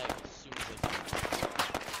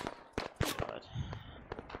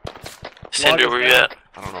 Sandy, where you at?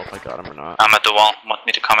 I don't know if I got him or not. I'm at the wall. Want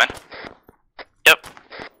me to come in? Yep.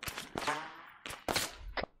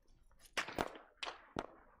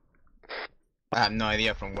 I have no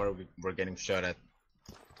idea from where we're getting shot at.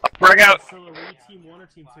 Frag out! So, were you team 1 or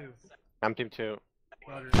team 2? I'm team 2.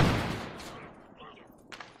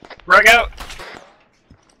 Frag out!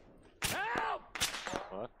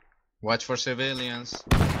 What? Watch for civilians.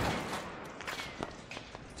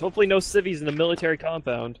 Hopefully no civvies in the military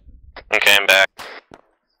compound. Okay, I'm back.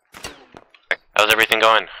 How's everything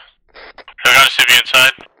going? We got a civvy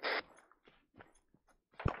inside.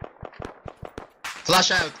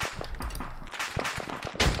 Flash out!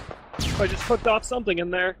 I just hooked off something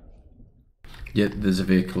in there. Yeah, there's a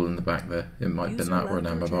vehicle in the back there. It might have been that or an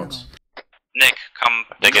ammo box. Nick, come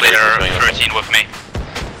clear 13 with me.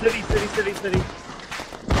 City.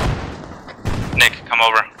 Nick, come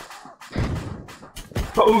over.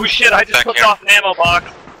 Oh shit, I just Back hooked here. off an ammo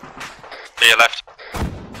box. To your left.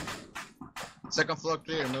 Second floor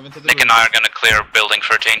clear, moving to the Nick roof. and I are gonna clear building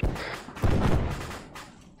 13.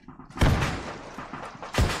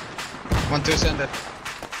 1-2, send it.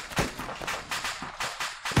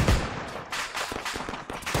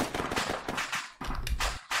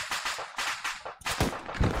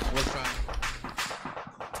 We'll try.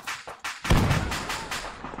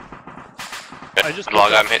 I just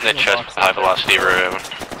Log, I'm hooked hitting the off chest with high velocity room.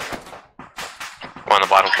 We're on the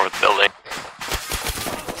bottom floor of the building.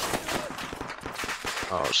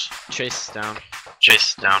 Oh, Chase is down. Chase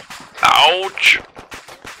is down. Ouch!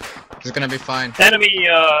 It's gonna be fine. Enemy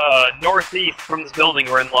northeast from this building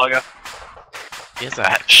we're in, Laga. He's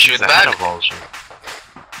a Shoot that. Vulture.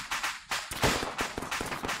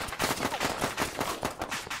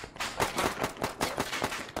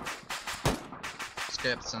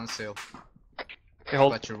 Escape, Sunsail. Okay,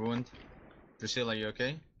 hold. Got your wound. Priscilla, you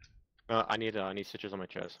okay? I need stitches on my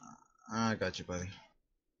chest. I got you, buddy.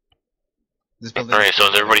 This building. Alright, so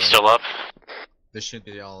is everybody still up? They should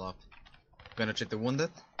be all up. Gonna check the wounded.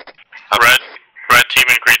 Red team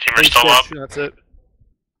and green team are still up. That's it.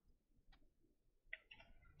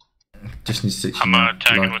 Just need 6. I'm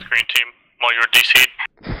tagging with green team while you're DC'd.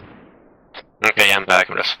 Okay, I'm back.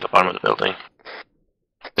 I'm just at the bottom of the building.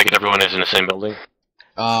 Thinking everyone is in the same building.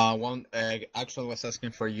 One actual was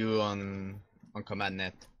asking for you on command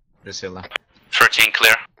net, Priscilla. 13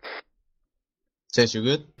 clear. Chase, you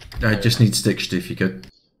good? I just need stitched if you could.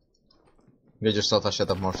 Get yourself a shot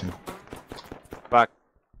of morphine. Back.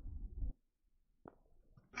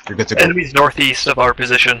 You're good to go. Enemies northeast of our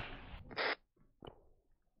position.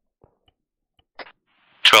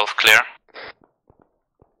 12 clear.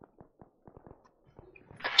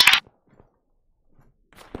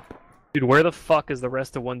 Dude, where the fuck is the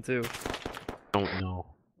rest of 1-2? Don't know.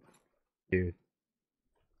 Dude.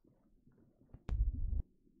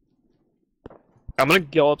 I'm gonna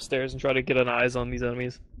go upstairs and try to get an eyes on these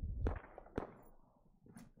enemies.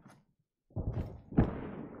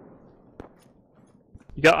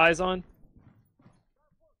 You got eyes on?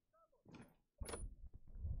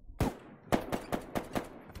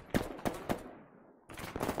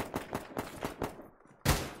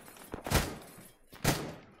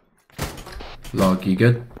 Log, you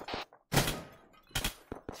good?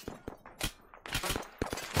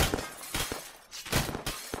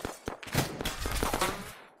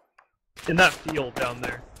 In that field down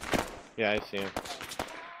there. Yeah, I see him.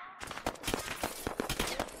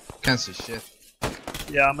 Can't see shit.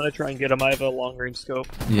 Yeah, I'm gonna try and get him. I have a long range scope.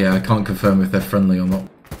 Yeah, I can't confirm if they're friendly or not.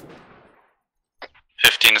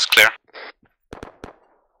 15 is clear.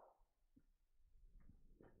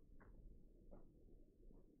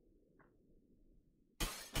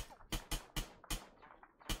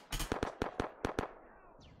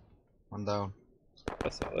 One down.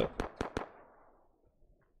 That's not it.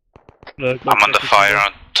 I'm under fire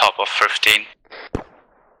on top of 15.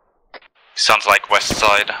 Sounds like west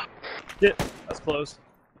side. Yeah, that's close.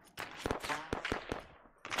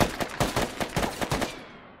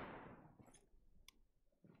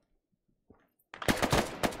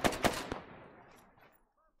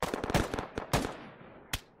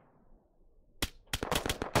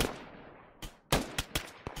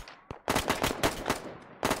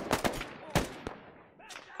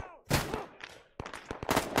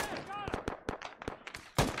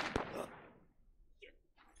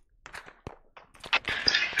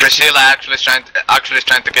 Priscilla actually is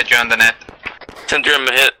trying to get you on the net. Send him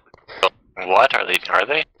a hit. What are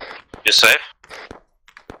they? You safe?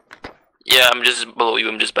 Yeah, I'm just below you.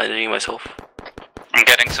 I'm just bandaging myself. I'm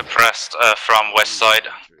getting suppressed from west side.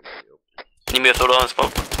 Need me to throw down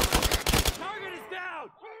smoke?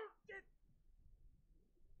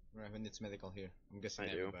 Raven needs medical here. I'm guessing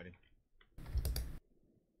everybody.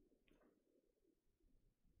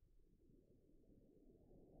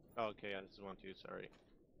 Oh, okay, yeah, this is 1-2, sorry.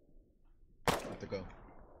 Have to go.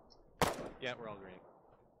 Yeah, we're all green.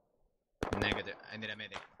 Negative. I need a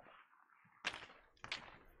medic.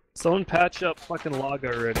 Someone patch up fucking log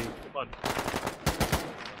already. Come on.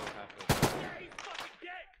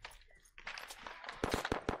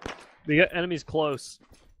 We got enemies close.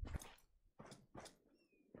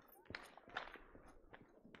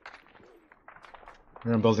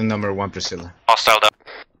 We're in building number 1, Priscilla. Hostile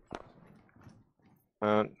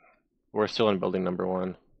down. We're still in building number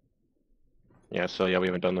 1. Yeah, so yeah, we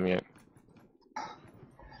haven't done them yet.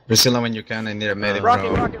 Priscilla, when you can, I need a medic.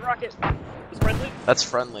 Rocket! Is friendly? That's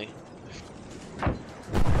friendly.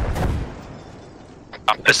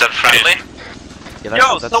 Is that friendly? Yeah,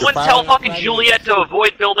 yo, someone tell fucking Juliet to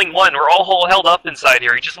avoid building 1. We're all held up inside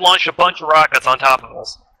here. He just launched a bunch of rockets on top of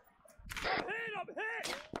us.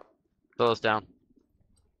 Slow us down.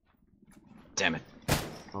 Damn it.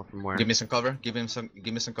 Oh, from where? Give me some cover. Give me some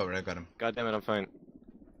cover. I got him. God damn it, I'm fine.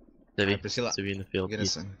 Priscilla. Civi in the field. Get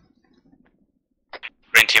us in.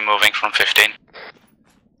 Green team moving from 15.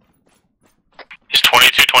 Is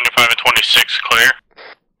 22, 25, and 26 clear?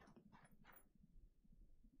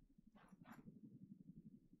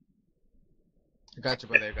 I got you,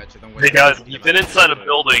 brother. I got you. Don't wait. Hey guys, you've been inside a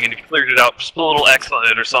building and you cleared it out. Just put a little X on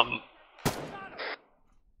it or something. Back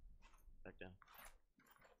down.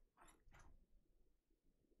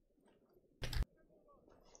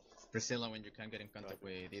 Priscilla, when you can get in contact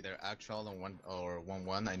with either Actual or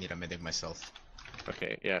 1-1, I need a medic myself.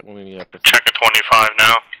 Okay, yeah, we'll need up to Check at 25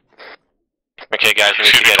 now. Okay, guys, we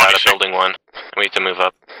need to get out of building 1. We need to move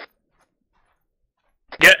up.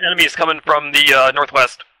 Get enemies coming from the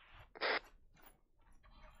northwest.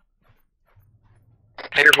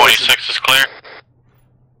 Hey, 26 is clear.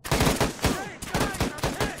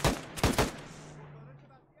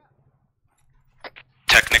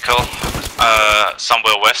 Technical.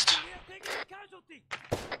 Somewhere west.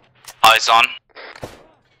 Eyes on.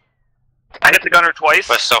 I hit the gunner twice.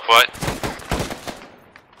 West of what?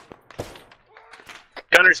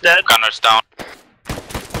 Gunner's dead. Gunner's down.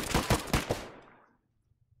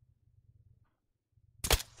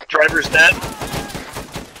 Driver's dead.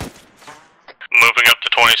 Moving up to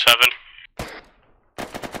 27.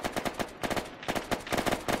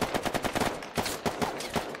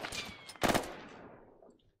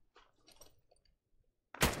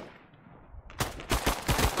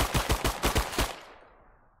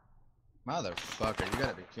 Motherfucker, you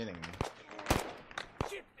gotta be kidding me.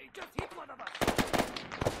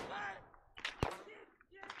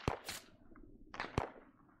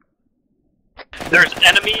 There's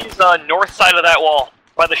enemies on north side of that wall,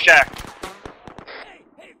 by the shack.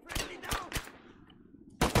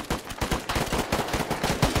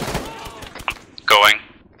 Going.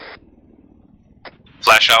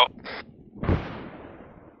 Flash out.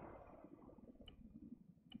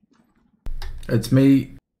 It's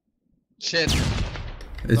me. Shit.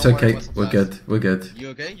 It's okay. We're good. We're good. You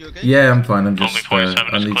okay? You okay? Yeah, I'm fine. I'm just.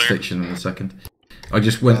 I need stiction in a second. I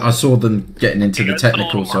just went. I saw them getting into the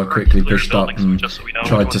technical, so I quickly pushed up and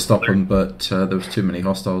tried to stop them, but there was too many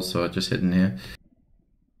hostiles, so I just hid in here.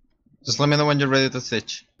 Just let me know when you're ready to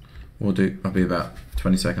stitch. We'll do. I'll be about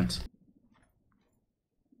 20 seconds.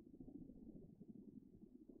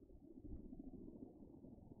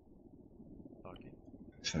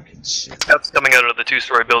 Fucking shit. That's coming out of the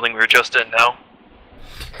two-story building we were just in now.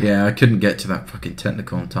 Yeah, I couldn't get to that fucking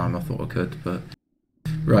technical in time. I thought I could, but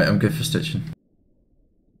right, I'm good for stitching.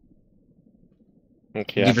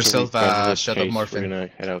 Okay, give yourself a shot of morphine. We're gonna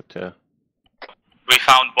head out to... We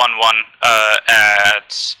found 1-1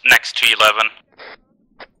 at next to 11.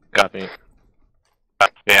 Copy.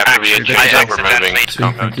 Yeah, after we engage, we're moving.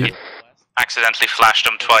 Accidentally flashed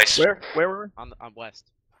them twice. Where were we? On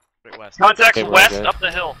west. Straight west. Contacts Okay, west, good. up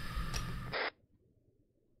the hill.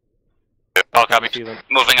 Oh, copy.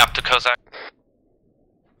 Moving up to Kozak.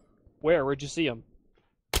 Where'd you see them?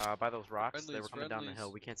 By those rocks, they were coming down the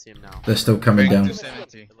hill. We can't see them now. They're still coming down.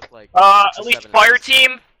 Elite fire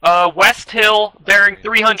team, west hill, bearing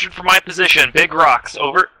 300 from my position. Big rocks,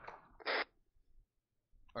 over.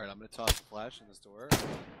 Alright, I'm gonna toss a flash in this door. Hey,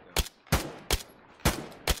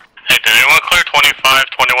 did anyone clear 25,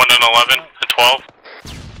 21, and 11, and 12?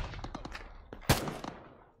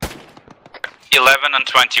 11 and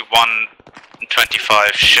 21 and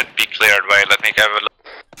 25 should be cleared. Wait, let me have a look.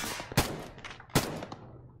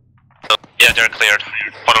 Yeah, they're cleared.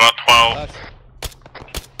 What about 12?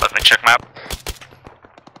 Let me check map.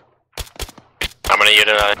 How many you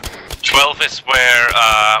did I? 12 is where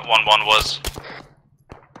 1-1 was.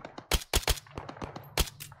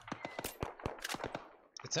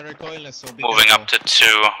 It's a recoilless, so be Moving careful. up to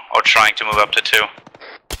 2, or trying to move up to 2.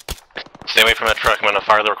 Stay away from that truck, I'm gonna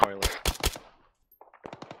fire the recoiler.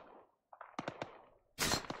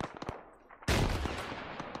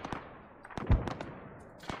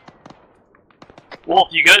 Wolf,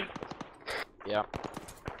 you good? Yeah.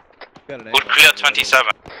 Would clear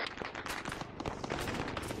 27.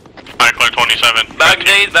 I clear 27. Bad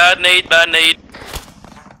nade, bad nade, bad nade.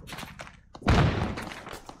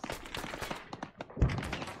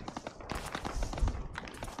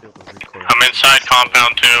 I'm inside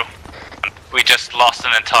compound 2. We just lost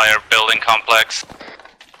an entire building complex.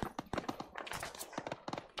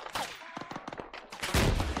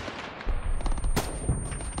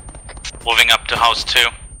 Moving up to house 2.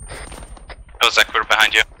 Ozek, we're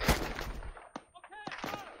behind you.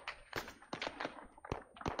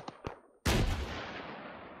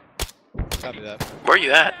 Copy that. Where are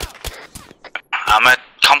you at? I'm at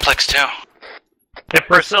complex 2. Hey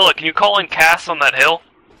Priscilla, can you call in Cass on that hill?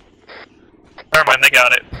 Never mind, they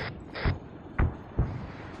got it.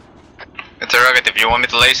 Interrogative, you want me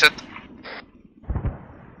to lace it?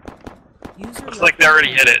 Looks like they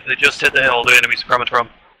already hit it. They just hit the hill the enemies are coming from.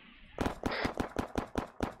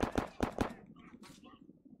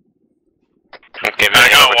 Okay, I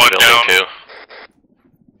got one down. Too.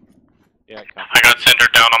 Yeah, I got Cinder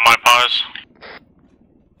down on my pause.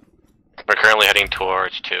 We're currently heading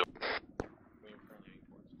towards 2.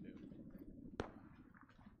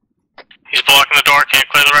 He's blocking the door, can't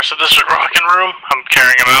clear the rest of this rocking room. I'm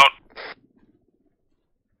carrying him out.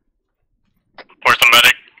 Where's the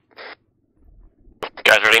medic?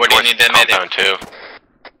 Guys, we're heading towards compound 2.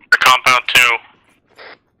 For compound 2.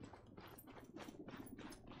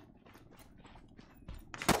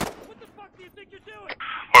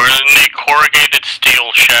 We're in the corrugated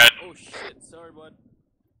steel shed. Oh shit, sorry bud.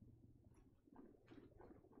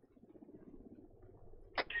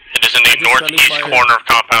 It is in the northeast corner of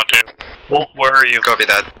compound 2. Wolf, where are you? Copy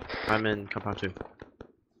that. I'm in compound 2.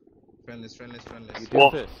 Friendlies.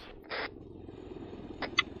 Wolf.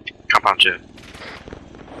 Compound 2.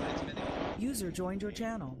 User joined your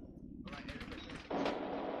channel.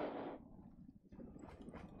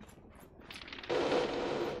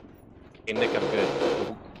 Hey Nick, I'm good.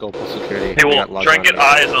 Go pull security. Hey Wolf, try and get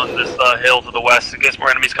eyes on this hill to the west in case more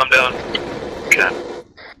enemies come down. Okay.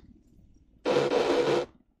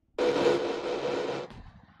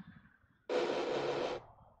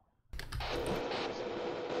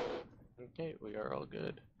 Okay, we are all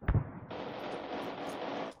good.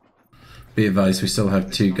 Be advised, we still have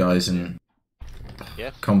 2 guys in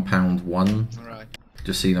compound 1. Alright.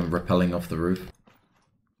 Just see them rappelling off the roof.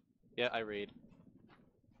 Yeah, I read.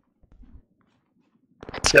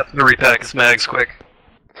 Yep, I'm gonna repack his mags quick.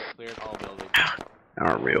 Cleared all buildings.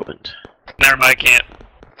 Reopened. Never mind, can't.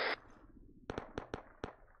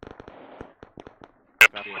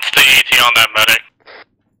 What's the ET on that medic?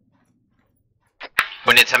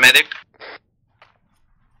 Who needs a medic?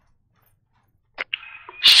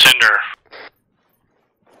 Cinder.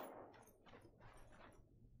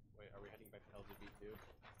 Wait, are we heading back to LZB2?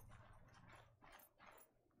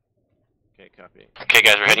 Okay, copy. Okay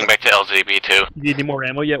guys, we're heading back to LZB2. You need any more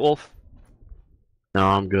ammo yet, Wolf? No,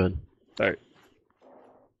 I'm good. Alright.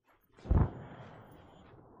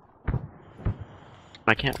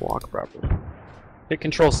 I can't walk properly. Hit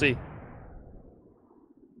Control C.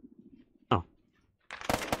 Oh.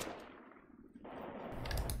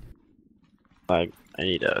 I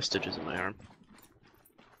need stitches in my arm.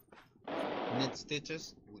 Need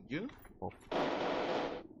stitches? Would you? Oh.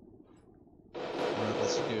 Alright,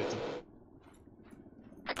 security.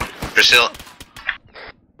 Priscilla.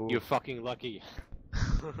 You fucking lucky.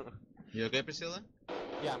 You okay, Priscilla?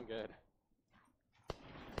 Yeah, I'm good.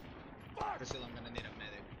 Priscilla, I'm gonna need a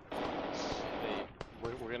medic. Hey,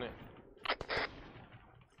 we're gonna...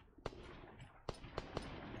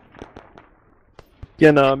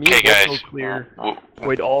 Again, me Okay, and guys. Wolf clear.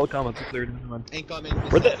 Wait, all comments are cleared. Never mind. Incoming.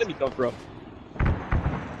 Where'd the enemy come from?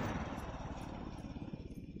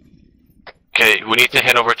 Okay, we need to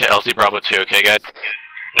head over to LZ Bravo 2, okay guys?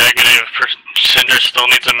 Negative. Cinder still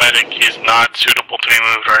needs a medic. He's not suitable to be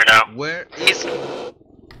moved right now. Where is...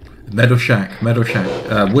 Metal shack,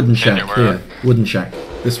 wooden shack, here, wooden shack.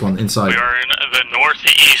 This one, inside. We are in the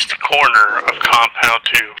northeast corner of compound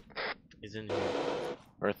 2. He's in here.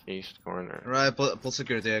 Northeast corner. Right, pull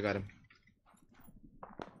security, I got him.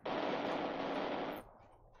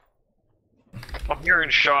 I'm hearing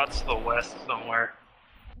shots to the west somewhere.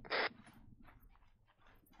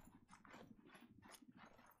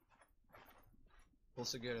 Full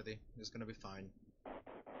security. It's gonna be fine.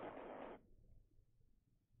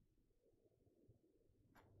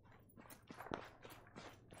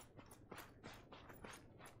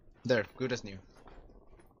 There, good as new.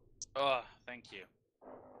 Oh, thank you.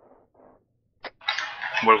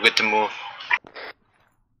 We're good to move.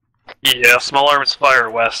 Yeah, small arms fire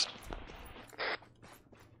west.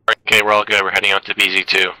 Okay, we're all good. We're heading out to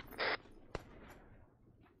BZ2.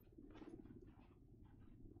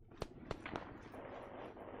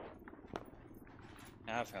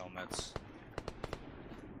 Have helmets.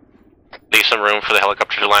 Leave some room for the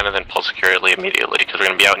helicopter to land and then pull securely immediately because we're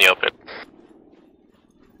going to be out in the open.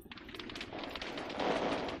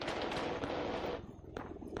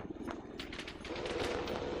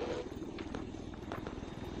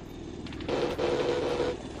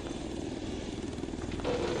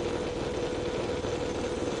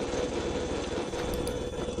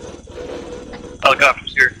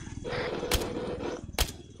 Helicopters here.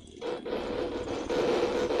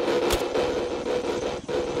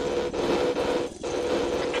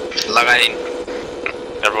 Log in.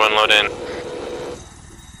 Everyone load in.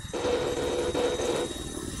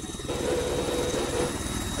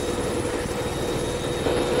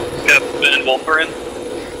 Yep, Ben and Wolf are in.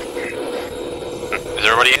 Is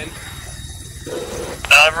everybody in?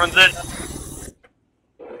 Everyone's in.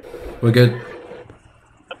 We're good.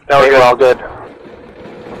 No, we're all good.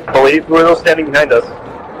 Believe who are those standing behind us?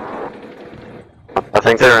 I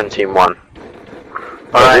think they're in Team 1.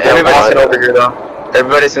 Alright, everybody's in over here though.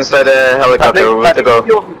 Everybody's inside the helicopter, we're good to go.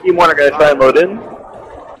 People from Team 1 are gonna try and load in.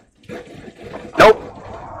 Nope.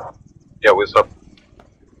 Yeah, what's up?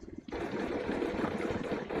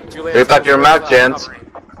 Get back to your map, gents.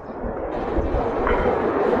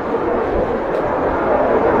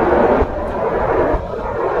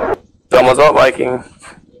 Someone's up, Viking.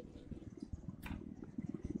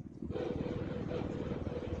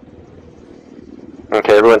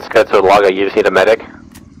 Okay, everyone's good to log. You just need a medic.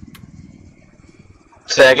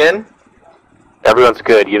 Say again? Everyone's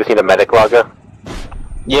good. You just need a medic, Laga?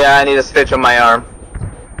 Yeah, I need a stitch on my arm.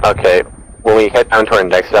 Okay. When we head down to our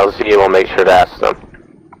next LZ, we'll make sure to ask them.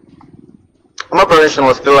 I'm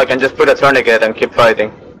operational still. I can just put a tourniquet and keep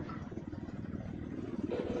fighting.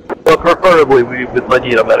 Well, preferably we would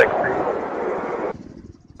need a medic.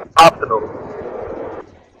 Optional.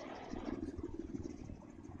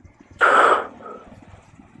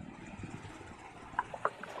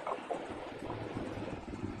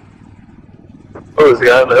 Oh, there's a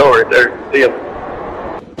guy on the hill right there. See him?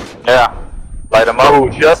 Yeah. Light him up. Oh,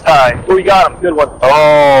 just high. Oh, you got him. Good one.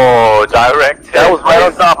 Oh, direct hit. That was right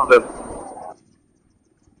on top of him.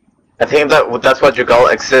 I think that's what you call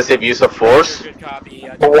excessive use of force. Good copy.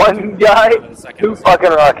 One guy, 2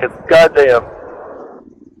 fucking rockets. Goddamn.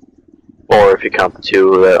 Or if you count the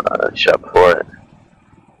 2 shot before it.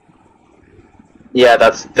 Yeah,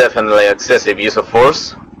 that's definitely excessive use of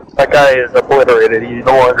force. That guy is obliterated. He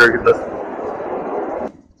no longer exists.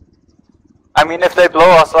 I mean, if they blow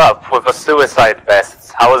us up with a suicide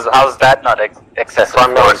vest, how's that not excessive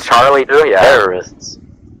force? Charlie do, yeah. Terrorists.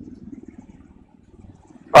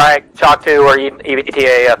 Alright, Chalk 2 or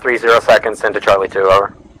ETA 30 seconds into Charlie 2,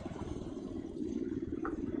 over.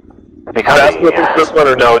 Fast moving this one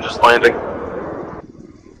or no, just landing?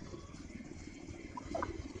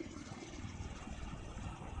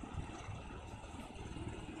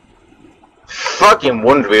 Fucking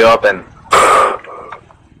wouldn't we open?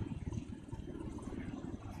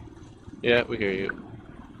 Yeah, we hear you.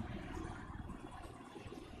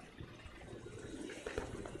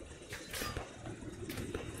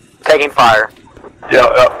 Taking fire.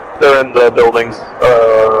 Yeah, they're in the buildings,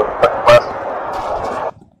 west.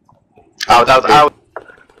 Out.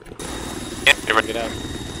 Yeah, everyone get out.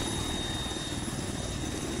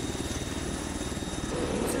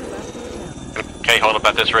 Okay, hold up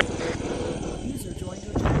at this rate.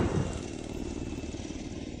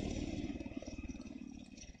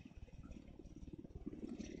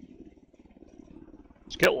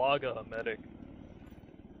 Just get Laga, medic.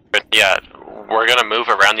 Yeah, we're gonna move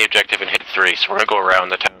around the objective and hit 3, so we're gonna go around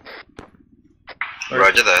the town.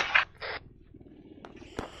 Roger that.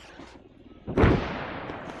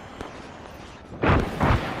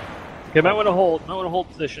 Okay, might want to hold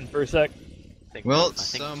position for a sec. Well,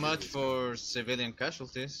 so much for civilian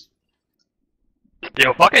casualties.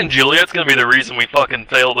 Yo, fucking Juliet's gonna be the reason we fucking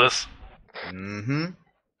fail this. Mm-hmm.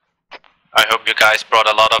 I hope you guys brought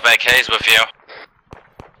a lot of AKs with you.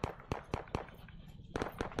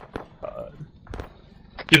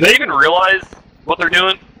 Do they even realize what they're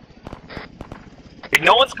doing? Like,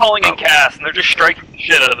 no one's calling in CAS, and they're just striking the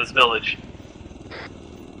shit out of this village.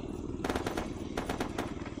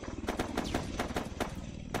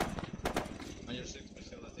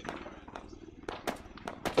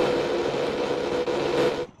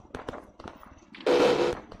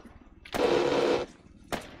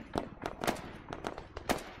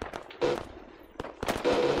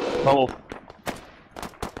 Oh.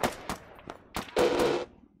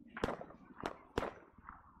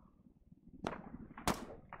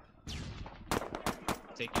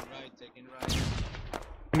 Taking right.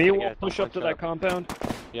 Me, we'll push up to that compound.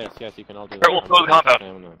 Yes, you can all do that. Alright, we'll go to the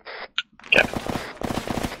compound. Yeah.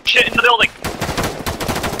 Shit, in the building!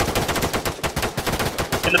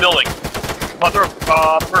 In the building. I'll throw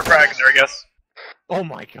a frag in there, I guess. Oh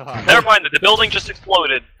my god. Never mind, the building just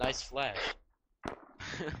exploded. Nice flash.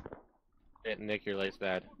 Nick, your light's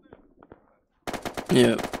bad.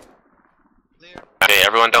 Yeah. Okay,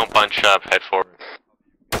 everyone don't bunch up, head forward.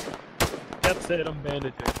 That's it, I'm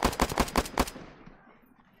bandaging.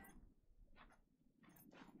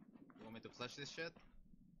 You want me to flush this shit?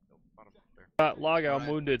 Log out, I'm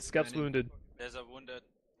wounded. Skep's wounded. There's a wounded.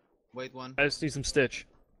 Wait one. I just need some stitch.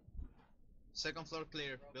 Second floor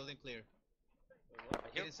clear. Building clear.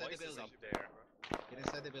 Get inside the building. Get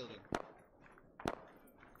inside the building.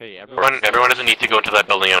 Okay, everyone doesn't need to go into that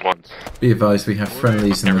building at once. Be advised, we have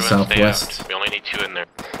friendlies in the Everyone stay out. southwest. We only need 2 in there.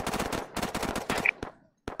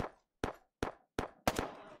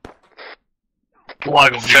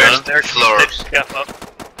 Log First floor.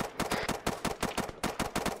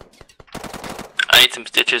 I need some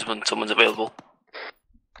stitches when someone's available.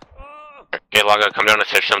 Okay, Laga, come down and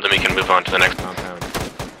stitch something, we can move on to the next compound.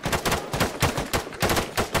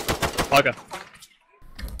 Laga.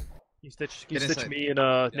 You stitch inside. me and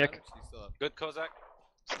Nick. Good, Kozak.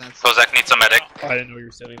 Kozak needs a medic. Oh, I didn't know you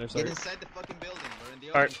were standing there, sorry. Get inside the fucking building. We're in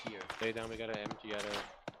the Alright. open here. Stay down, we got an MG at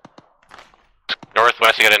a...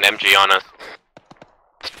 Northwest, you got an MG on us.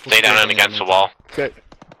 Stay down and against the wall. Okay.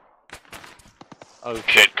 Oh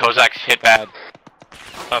shit, Kozak's hit bad.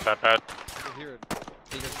 Not that bad.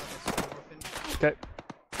 Okay.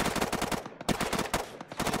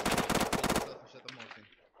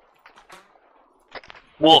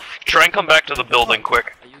 Wolf, try and come back to the building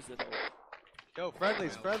quick. Yo,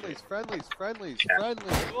 friendlies, you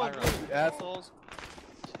assholes.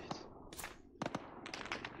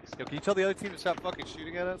 Yo, can you tell the other team to stop fucking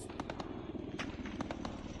shooting at us?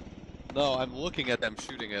 No, I'm looking at them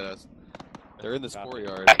shooting at us. They're in the spore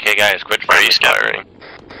yard. Okay guys, quit firing.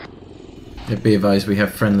 Yeah, be advised, we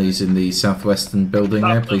have friendlies in the southwestern building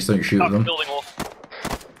there. Please don't shoot them. Building, Wolf.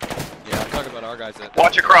 Yeah, I'm talking about our guys that...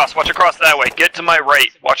 Watch across that way. Get to my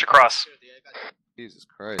right. Watch across. Jesus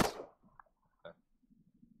Christ.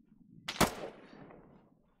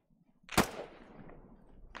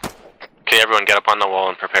 Okay, everyone get up on the wall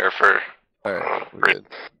and prepare for... Alright, we're good.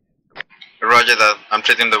 Roger that. I'm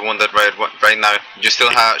treating the wounded right now. You still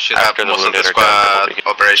should have After the most of the wounded are squad done,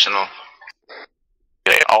 operational.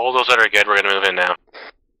 Okay, all those that are good, we're gonna move in now.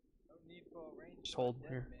 Just hold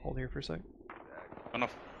here for a sec.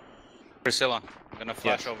 Priscilla, I'm gonna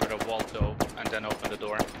flash over the wall though, and then open the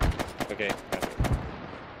door. Okay.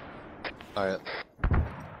 Alright.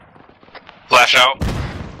 Flash out.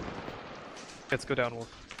 Let's go down, Wolf.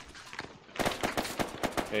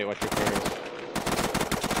 Hey, watch your corners.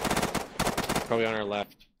 Probably on our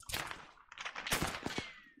left.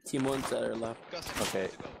 Team 1's at our left. Okay,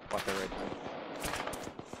 watch our right.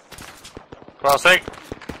 Crossing.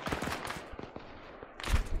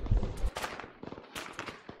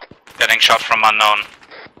 Getting shot from unknown.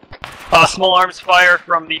 Small arms fire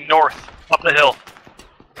from the north, up the hill.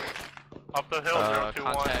 Up the hill,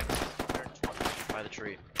 021. By the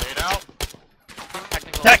tree. Fade out.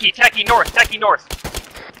 Techie north.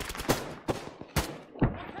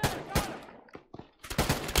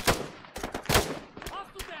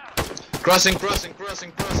 Crossing. 40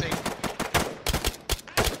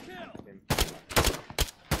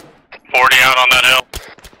 out on that hill.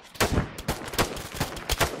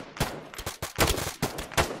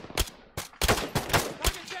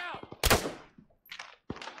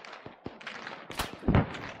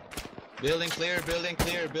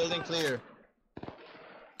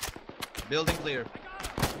 Building clear.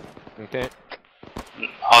 Okay.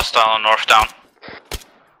 Hostile on north down.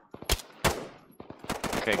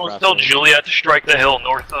 Okay, We'll still Juliet to strike the hill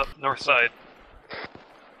north side.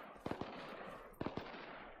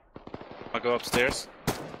 I'll go upstairs.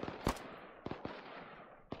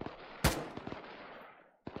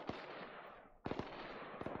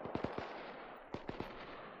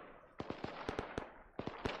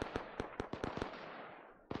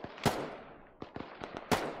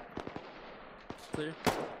 Clear.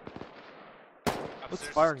 What's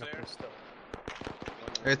firing up there still?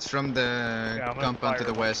 It's from the compound to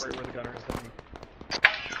the west. Right where the gunner is hitting.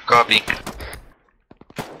 Copy.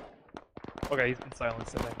 Okay, he's been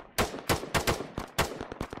silenced, I think.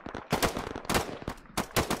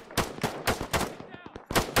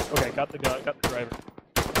 Okay, got the driver.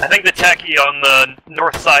 I think the techie on the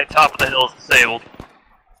north side, top of the hill, is disabled.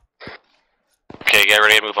 Okay, get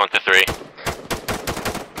ready to move on to 3.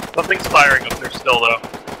 Something's firing up there still, though.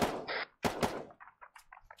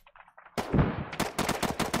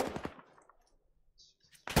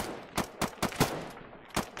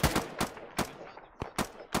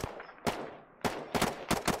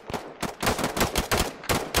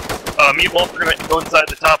 Me and Wolf are gonna go inside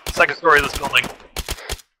the top second story of this building.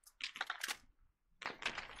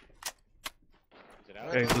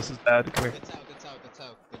 Okay, this is bad. Come here. It's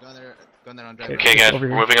out. The gunner on driver. Okay, guys, we're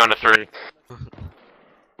moving on to 3.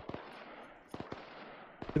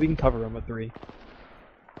 We can cover him at 3.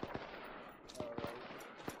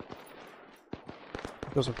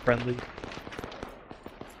 Those are friendly.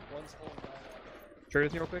 Trade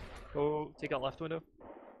with me real quick. Go take out left window.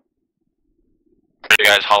 You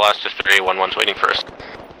guys, haul us to 3, 1-1's waiting first.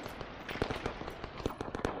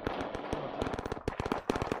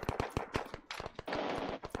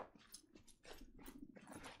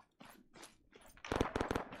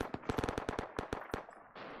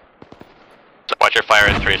 So watch your fire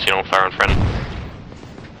at 3 so you don't fire on friend.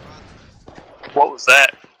 What was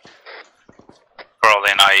that?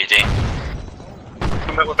 Probably an IED.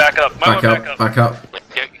 We're back up. Back up.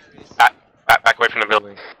 Back away from the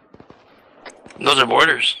building. Those are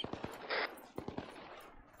mortars.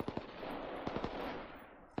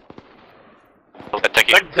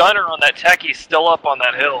 That gunner on that techie's still up on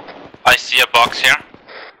that hill. I see a box here.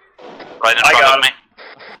 Right in front of me.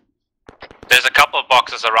 There's a couple of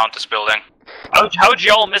boxes around this building. How'd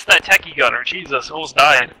y'all miss that techie gunner? Jesus, almost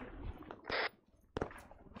died.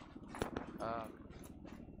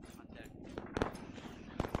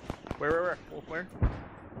 Where? Wolf, where?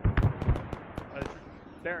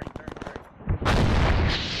 Bearing.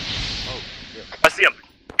 I see him.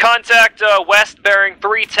 Contact west bearing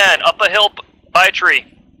 310, up a hill by a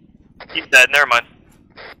tree. He's dead, never mind.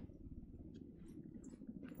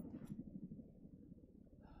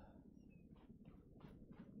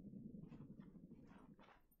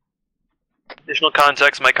 Additional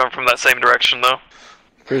contacts might come from that same direction though.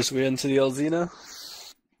 Chris, we into the LZ now?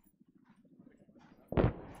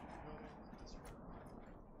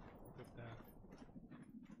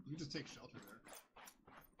 You just take shelter there.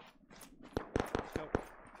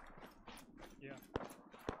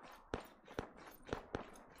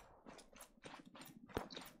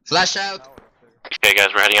 Flash out! Okay guys,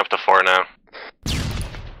 we're heading up to 4 now.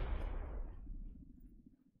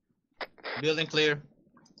 Building clear.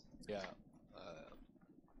 Yeah.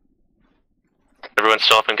 Everyone's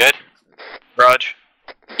still up and good? Raj.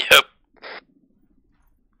 Yep.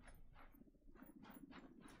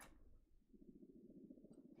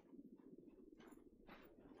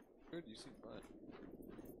 Good, you seem fine.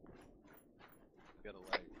 You got a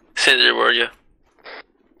leg. Cinder, were you?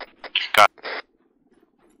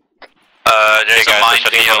 There's a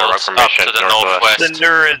minefield up to the northwest.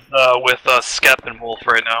 Cinder is with Skep and Wolf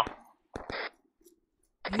right now.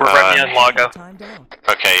 We're Remy and Laga.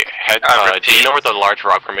 Okay, do you know where the large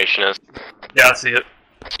rock formation is? Yeah, I see it.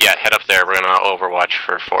 Yeah, head up there, we're gonna overwatch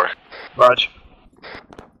for 4. Raj.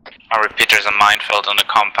 I repeat, there's a minefield on the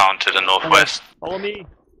compound to the northwest. Follow me.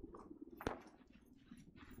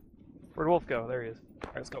 Where'd Wolf go? There he is.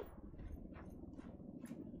 Alright, let's go.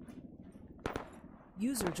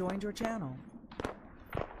 User joined your channel.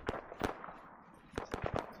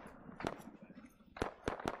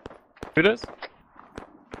 Who does?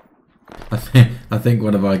 I think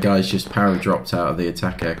one of our guys just power dropped out of the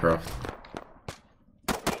attack aircraft.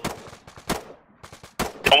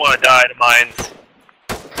 Don't want to die to mines.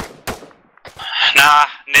 Nah,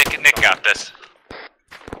 Nick got this.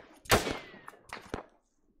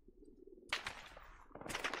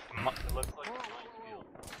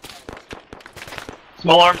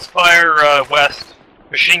 Small arms fire west.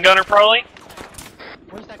 Machine gunner probably?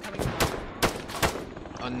 Where's that coming from?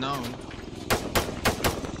 Unknown.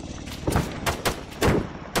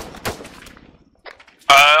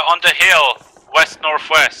 On the hill,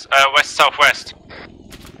 west-northwest, west-southwest.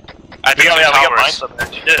 At the we two got towers. mines up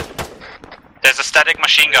there, shit. There's a static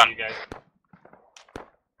machine gun.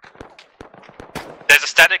 There's a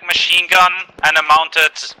static machine gun and a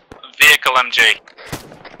mounted vehicle MG.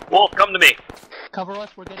 Wolf, come to me. Cover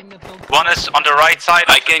us, we're getting the build. One is on the right side.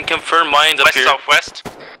 I can confirm mines up here. West-southwest.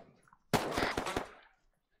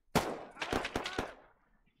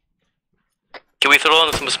 Can we throw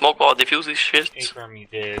on some smoke while I defuse these shit? Confirm you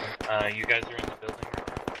did. You guys are in the building right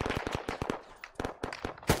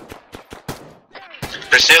now.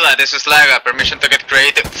 Priscilla, this is Laga. Permission to get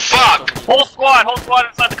creative. Fuck! Whole squad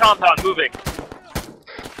inside the compound, moving.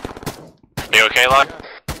 You okay, Lag?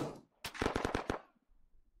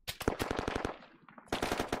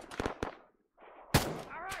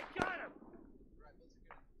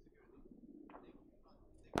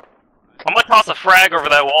 toss a frag over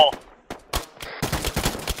that wall.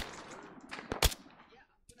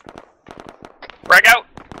 Frag out.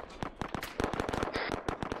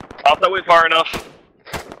 Off that way far enough.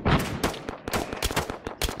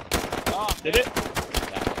 Did it?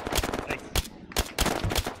 Thanks.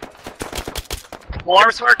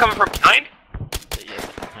 Alarm square coming from behind?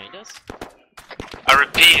 Behind us? I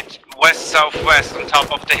repeat, west-southwest on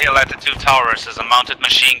top of the hill at the two towers is a mounted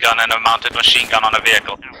machine gun and a mounted machine gun on a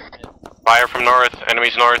vehicle. Fire from north,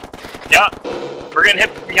 enemies north. Yeah, we're getting hit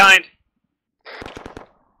from behind.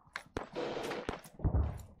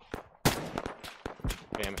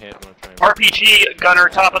 Okay, I'm hit. I'm gonna try and... RPG gunner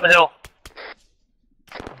top of the hill.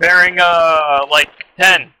 Bearing, like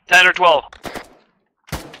 10 or 12.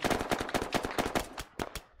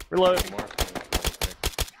 Reload.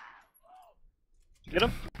 Get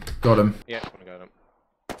him? Got him. Yeah, I got him.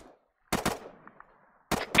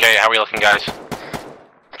 Okay, how are we looking, guys?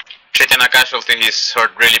 Shit in a casualty, he's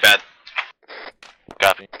hurt really bad.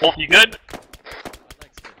 Copy. Wolf, you good?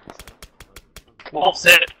 Wolf's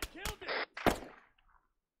hit.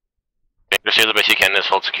 Just do the best you can, this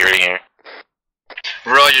hold security here.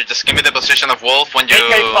 Roger, just give me the position of Wolf when you...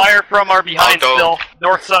 AK fire from our behind still,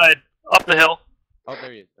 north side, up the hill. Oh,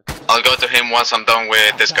 there he is. I'll go to him once I'm done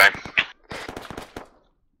with this guy.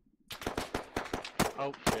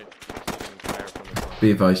 Oh, shit. Fire from the front. Be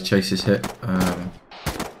advised, Chase is hit.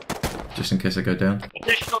 Just in case I go down.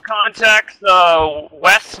 Additional contacts,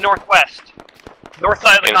 west-northwest. North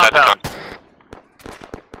side of the compound.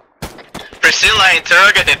 Priscilla,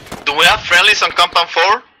 interrogated. Do we have friendlies on compound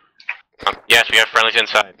 4? Yes, we have friendlies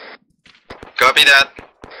inside. Copy that.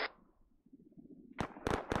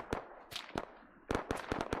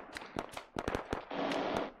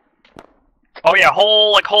 Oh yeah,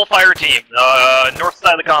 whole fire team, north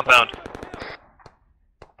side of the compound.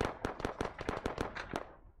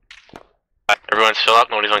 Everyone's still up,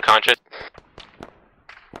 nobody's unconscious.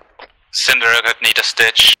 Cinder, I could need a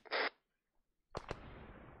stitch.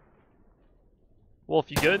 Wolf,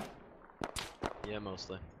 you good? Yeah,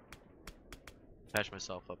 mostly. Patch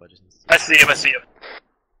myself up, I just need to... I see him.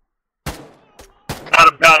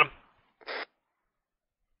 Got him.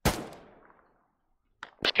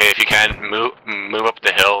 Okay, if you can, move up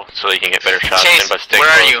the hill so you can get better shots. Chase, but stay where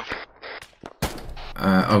close. are you?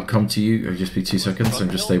 I'll come to you. It'll just be 2 seconds. I'm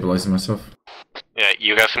just stabilizing myself. Yeah,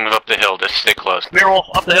 you guys can move up the hill, just stick close. Wolf,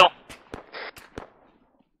 up the hill.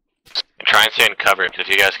 And try and stay in cover, because if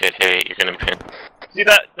you guys get hit, you're gonna be pinned. See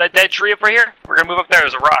that dead tree up right here? We're gonna move up there,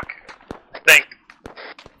 there's a rock. I think.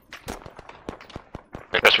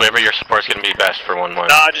 Just wherever your support's gonna be best for 1-1.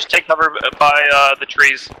 Nah, just take cover by the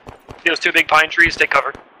trees. See those 2 big pine trees? Take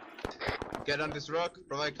cover. Get on this rock,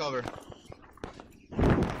 provide cover.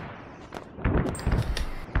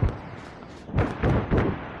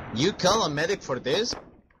 You call a medic for this?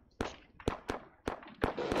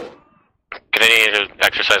 Continue to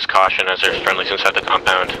exercise caution as there's friendlies inside the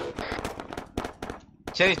compound.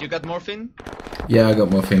 Chase, you got morphine? Yeah, I got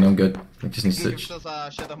morphine. I'm good. I just need Give stitch. yourself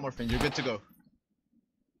a shot of morphine. You're good to go.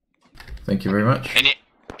 Thank you very much.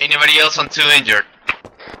 Anybody else on 2 injured?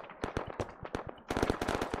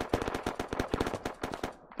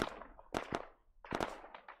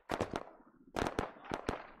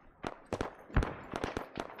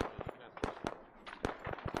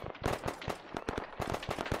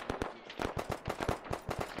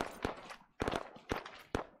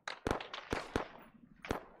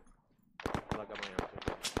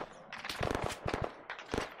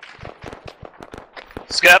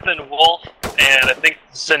 Scap and Wolf, and I think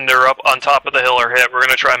Cinder up on top of the hill are hit. We're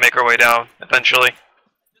gonna try and make our way down, eventually.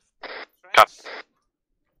 Copy.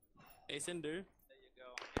 Hey, Cinder.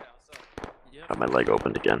 Got my leg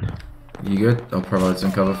opened again. You good? I'll provide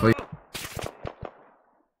some cover for you.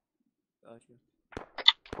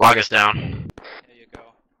 Log us down.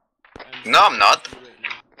 No, I'm not.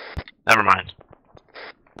 Never mind.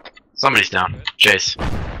 Somebody's down. Chase.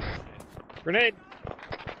 Grenade!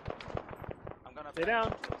 Stay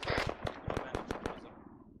down.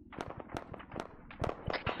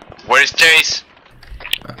 Where's Chase?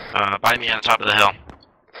 By me on top of the hill.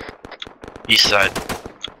 East side.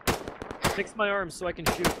 Fix my arms so I can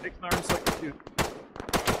shoot. Fix my arms so I can shoot.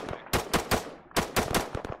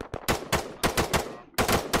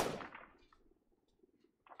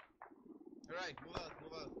 Alright, move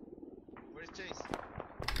out. Where's Chase?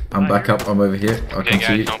 I'm back up. I'm over here. I'll Okay, come to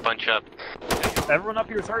guys, you. don't bunch up. Everyone up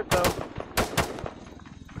here is hurt though.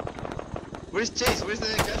 Where's Chase? Where's the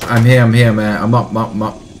guy? I'm here, man. I'm up.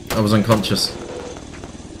 I was unconscious.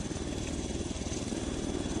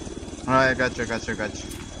 Alright, I got you.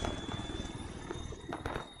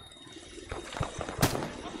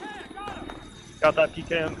 Got that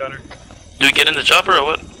PKM, Gunner. Do we get in the chopper or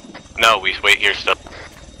what? No, we wait here still.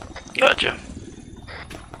 Gotcha.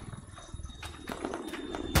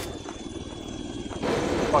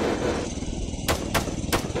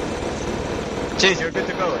 Chase, you're good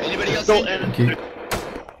to go. Anybody else? Thank you.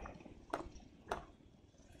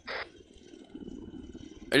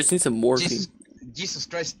 I just need some morphine. Jesus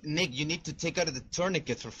Christ, Nick, you need to take out the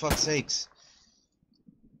tourniquet for fuck's sakes.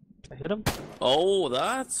 I hit him? Oh,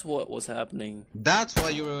 that's what was happening. That's why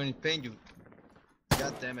you were in pain, you...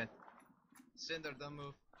 God damn it. Cinder, don't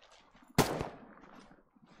move.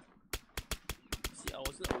 See, I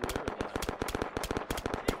wasn't aware of that.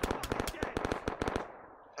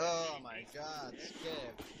 Oh my god,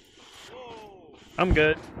 Skip. Whoa. I'm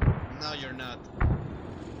good. No, you're not.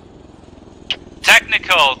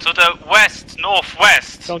 Technical to the west,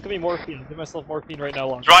 northwest. Don't give me morphine. Give myself morphine right now.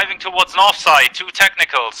 Long. Driving towards north side. 2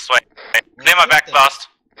 technicals. Wait. Clear my back blast.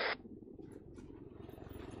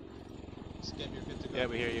 Yeah,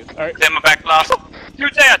 we hear you. Alright. Clear my back blast. 2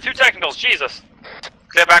 technicals, Jesus.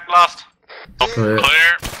 Clear back blast. Clear.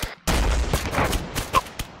 Clear.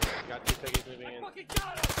 Got 2 piggies moving in.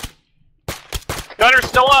 Gunner's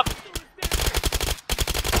still up.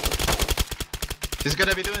 He's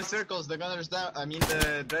gonna be doing circles, the gunner's down, I mean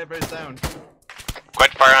the driver's down.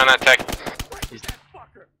 Quit fire on that tech.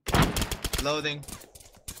 Loading.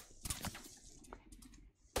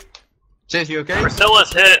 Chase, you okay?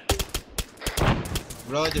 Priscilla's hit.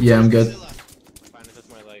 Roger, Yeah, I'm good. Fine, this is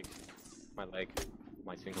my leg.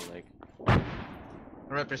 My single leg.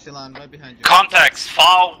 Alright, Priscilla, I'm right behind you. Contacts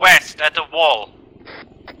far west at the wall.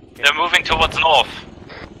 They're moving towards north.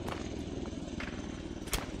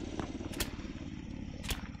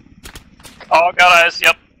 Oh, got eyes,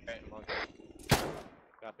 yep.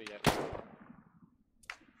 Copy, yeah.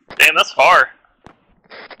 Damn, that's far.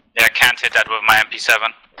 Yeah, I can't hit that with my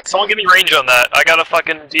MP7. Someone give me range on that. I got a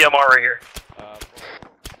fucking DMR right here.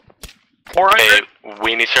 400? Okay,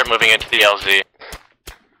 we need to start moving into the LZ.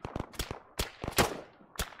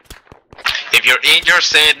 If you're injured,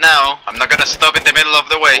 say it now. I'm not gonna stop in the middle of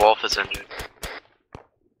the way. Wolf is injured.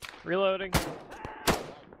 Reloading.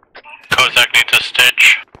 Kozak needs a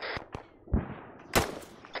stitch.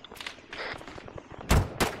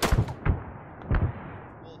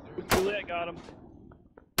 Juliet got him.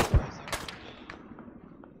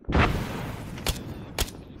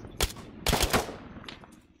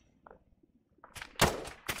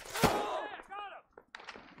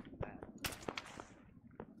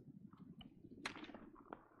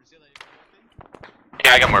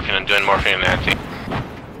 Yeah, I got morphine. I'm doing morphine and anti.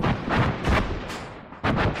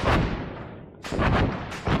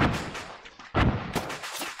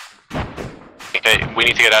 Okay, we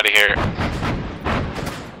need to get out of here.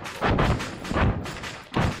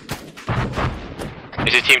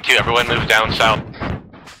 This is team 2, everyone move down south.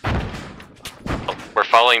 We're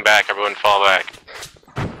falling back, everyone fall back.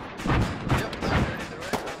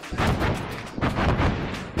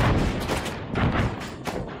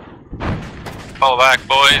 Fall back,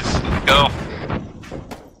 boys. Let's go.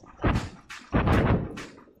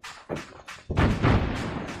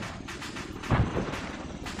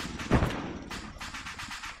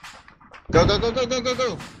 Go, go, go, go, go, go,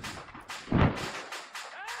 go!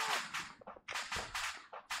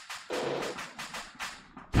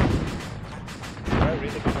 Am I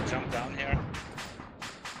really gonna jump down here?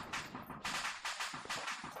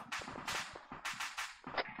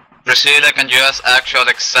 Priscilla, can you ask actual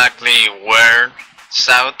exactly where?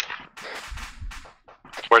 South?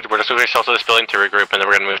 We're just moving south of this building to regroup, and then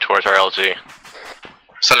we're gonna move towards our LZ.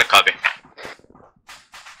 Solid copy.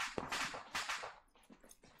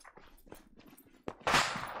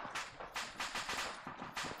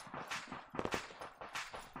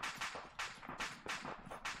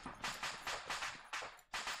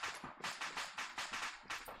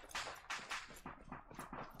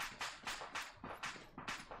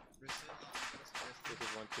 This is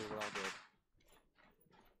 1-2, we're all good.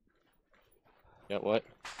 Yeah, what?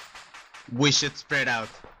 We should spread out.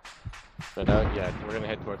 Spread out? Yeah, we're gonna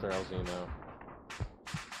head towards our LZ now.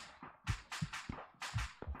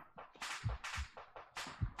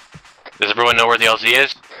 Does everyone know where the LZ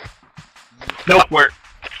is? Nope, where?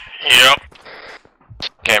 Yep.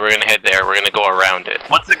 Okay, we're gonna head there. We're gonna go around it.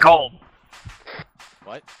 What's it called?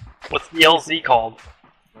 What? What's the LZ called?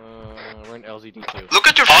 We're in LZD2. Look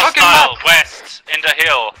at your fucking Hostile map! west in the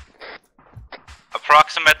hill.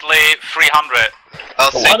 Approximately 300.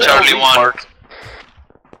 I'll say Charlie 1.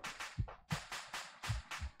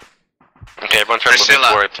 Okay, everyone start moving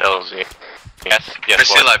towards LZ. Yes, yes.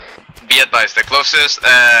 Priscilla, be advised, the closest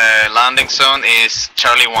landing zone is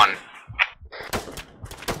Charlie 1.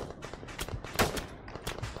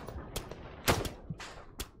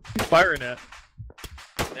 firing at?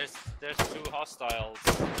 There's 2 hostiles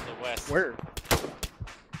to the west. Where?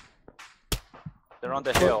 They're on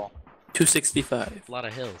the hill. 265. A lot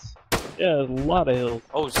of hills. Yeah, a lot of hills.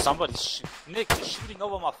 Oh, somebody's Nick is shooting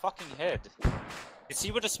over my fucking head. You see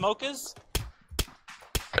where the smoke is?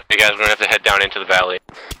 You guys are gonna have to head down into the valley.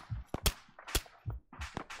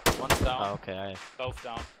 One's down. Oh, okay. Both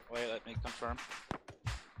down. Wait, let me confirm.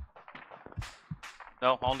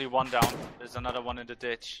 No, only one down. There's another one in the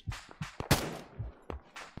ditch.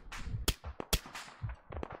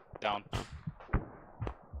 Down.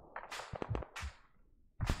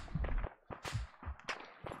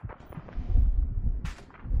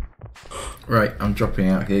 Right, I'm dropping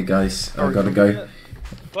out here, guys. I've got to go.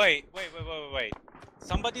 Wait.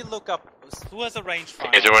 Somebody look up. Who has a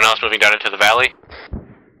rangefinder? Is everyone else moving down into the valley?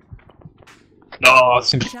 No.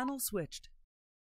 Channel switched.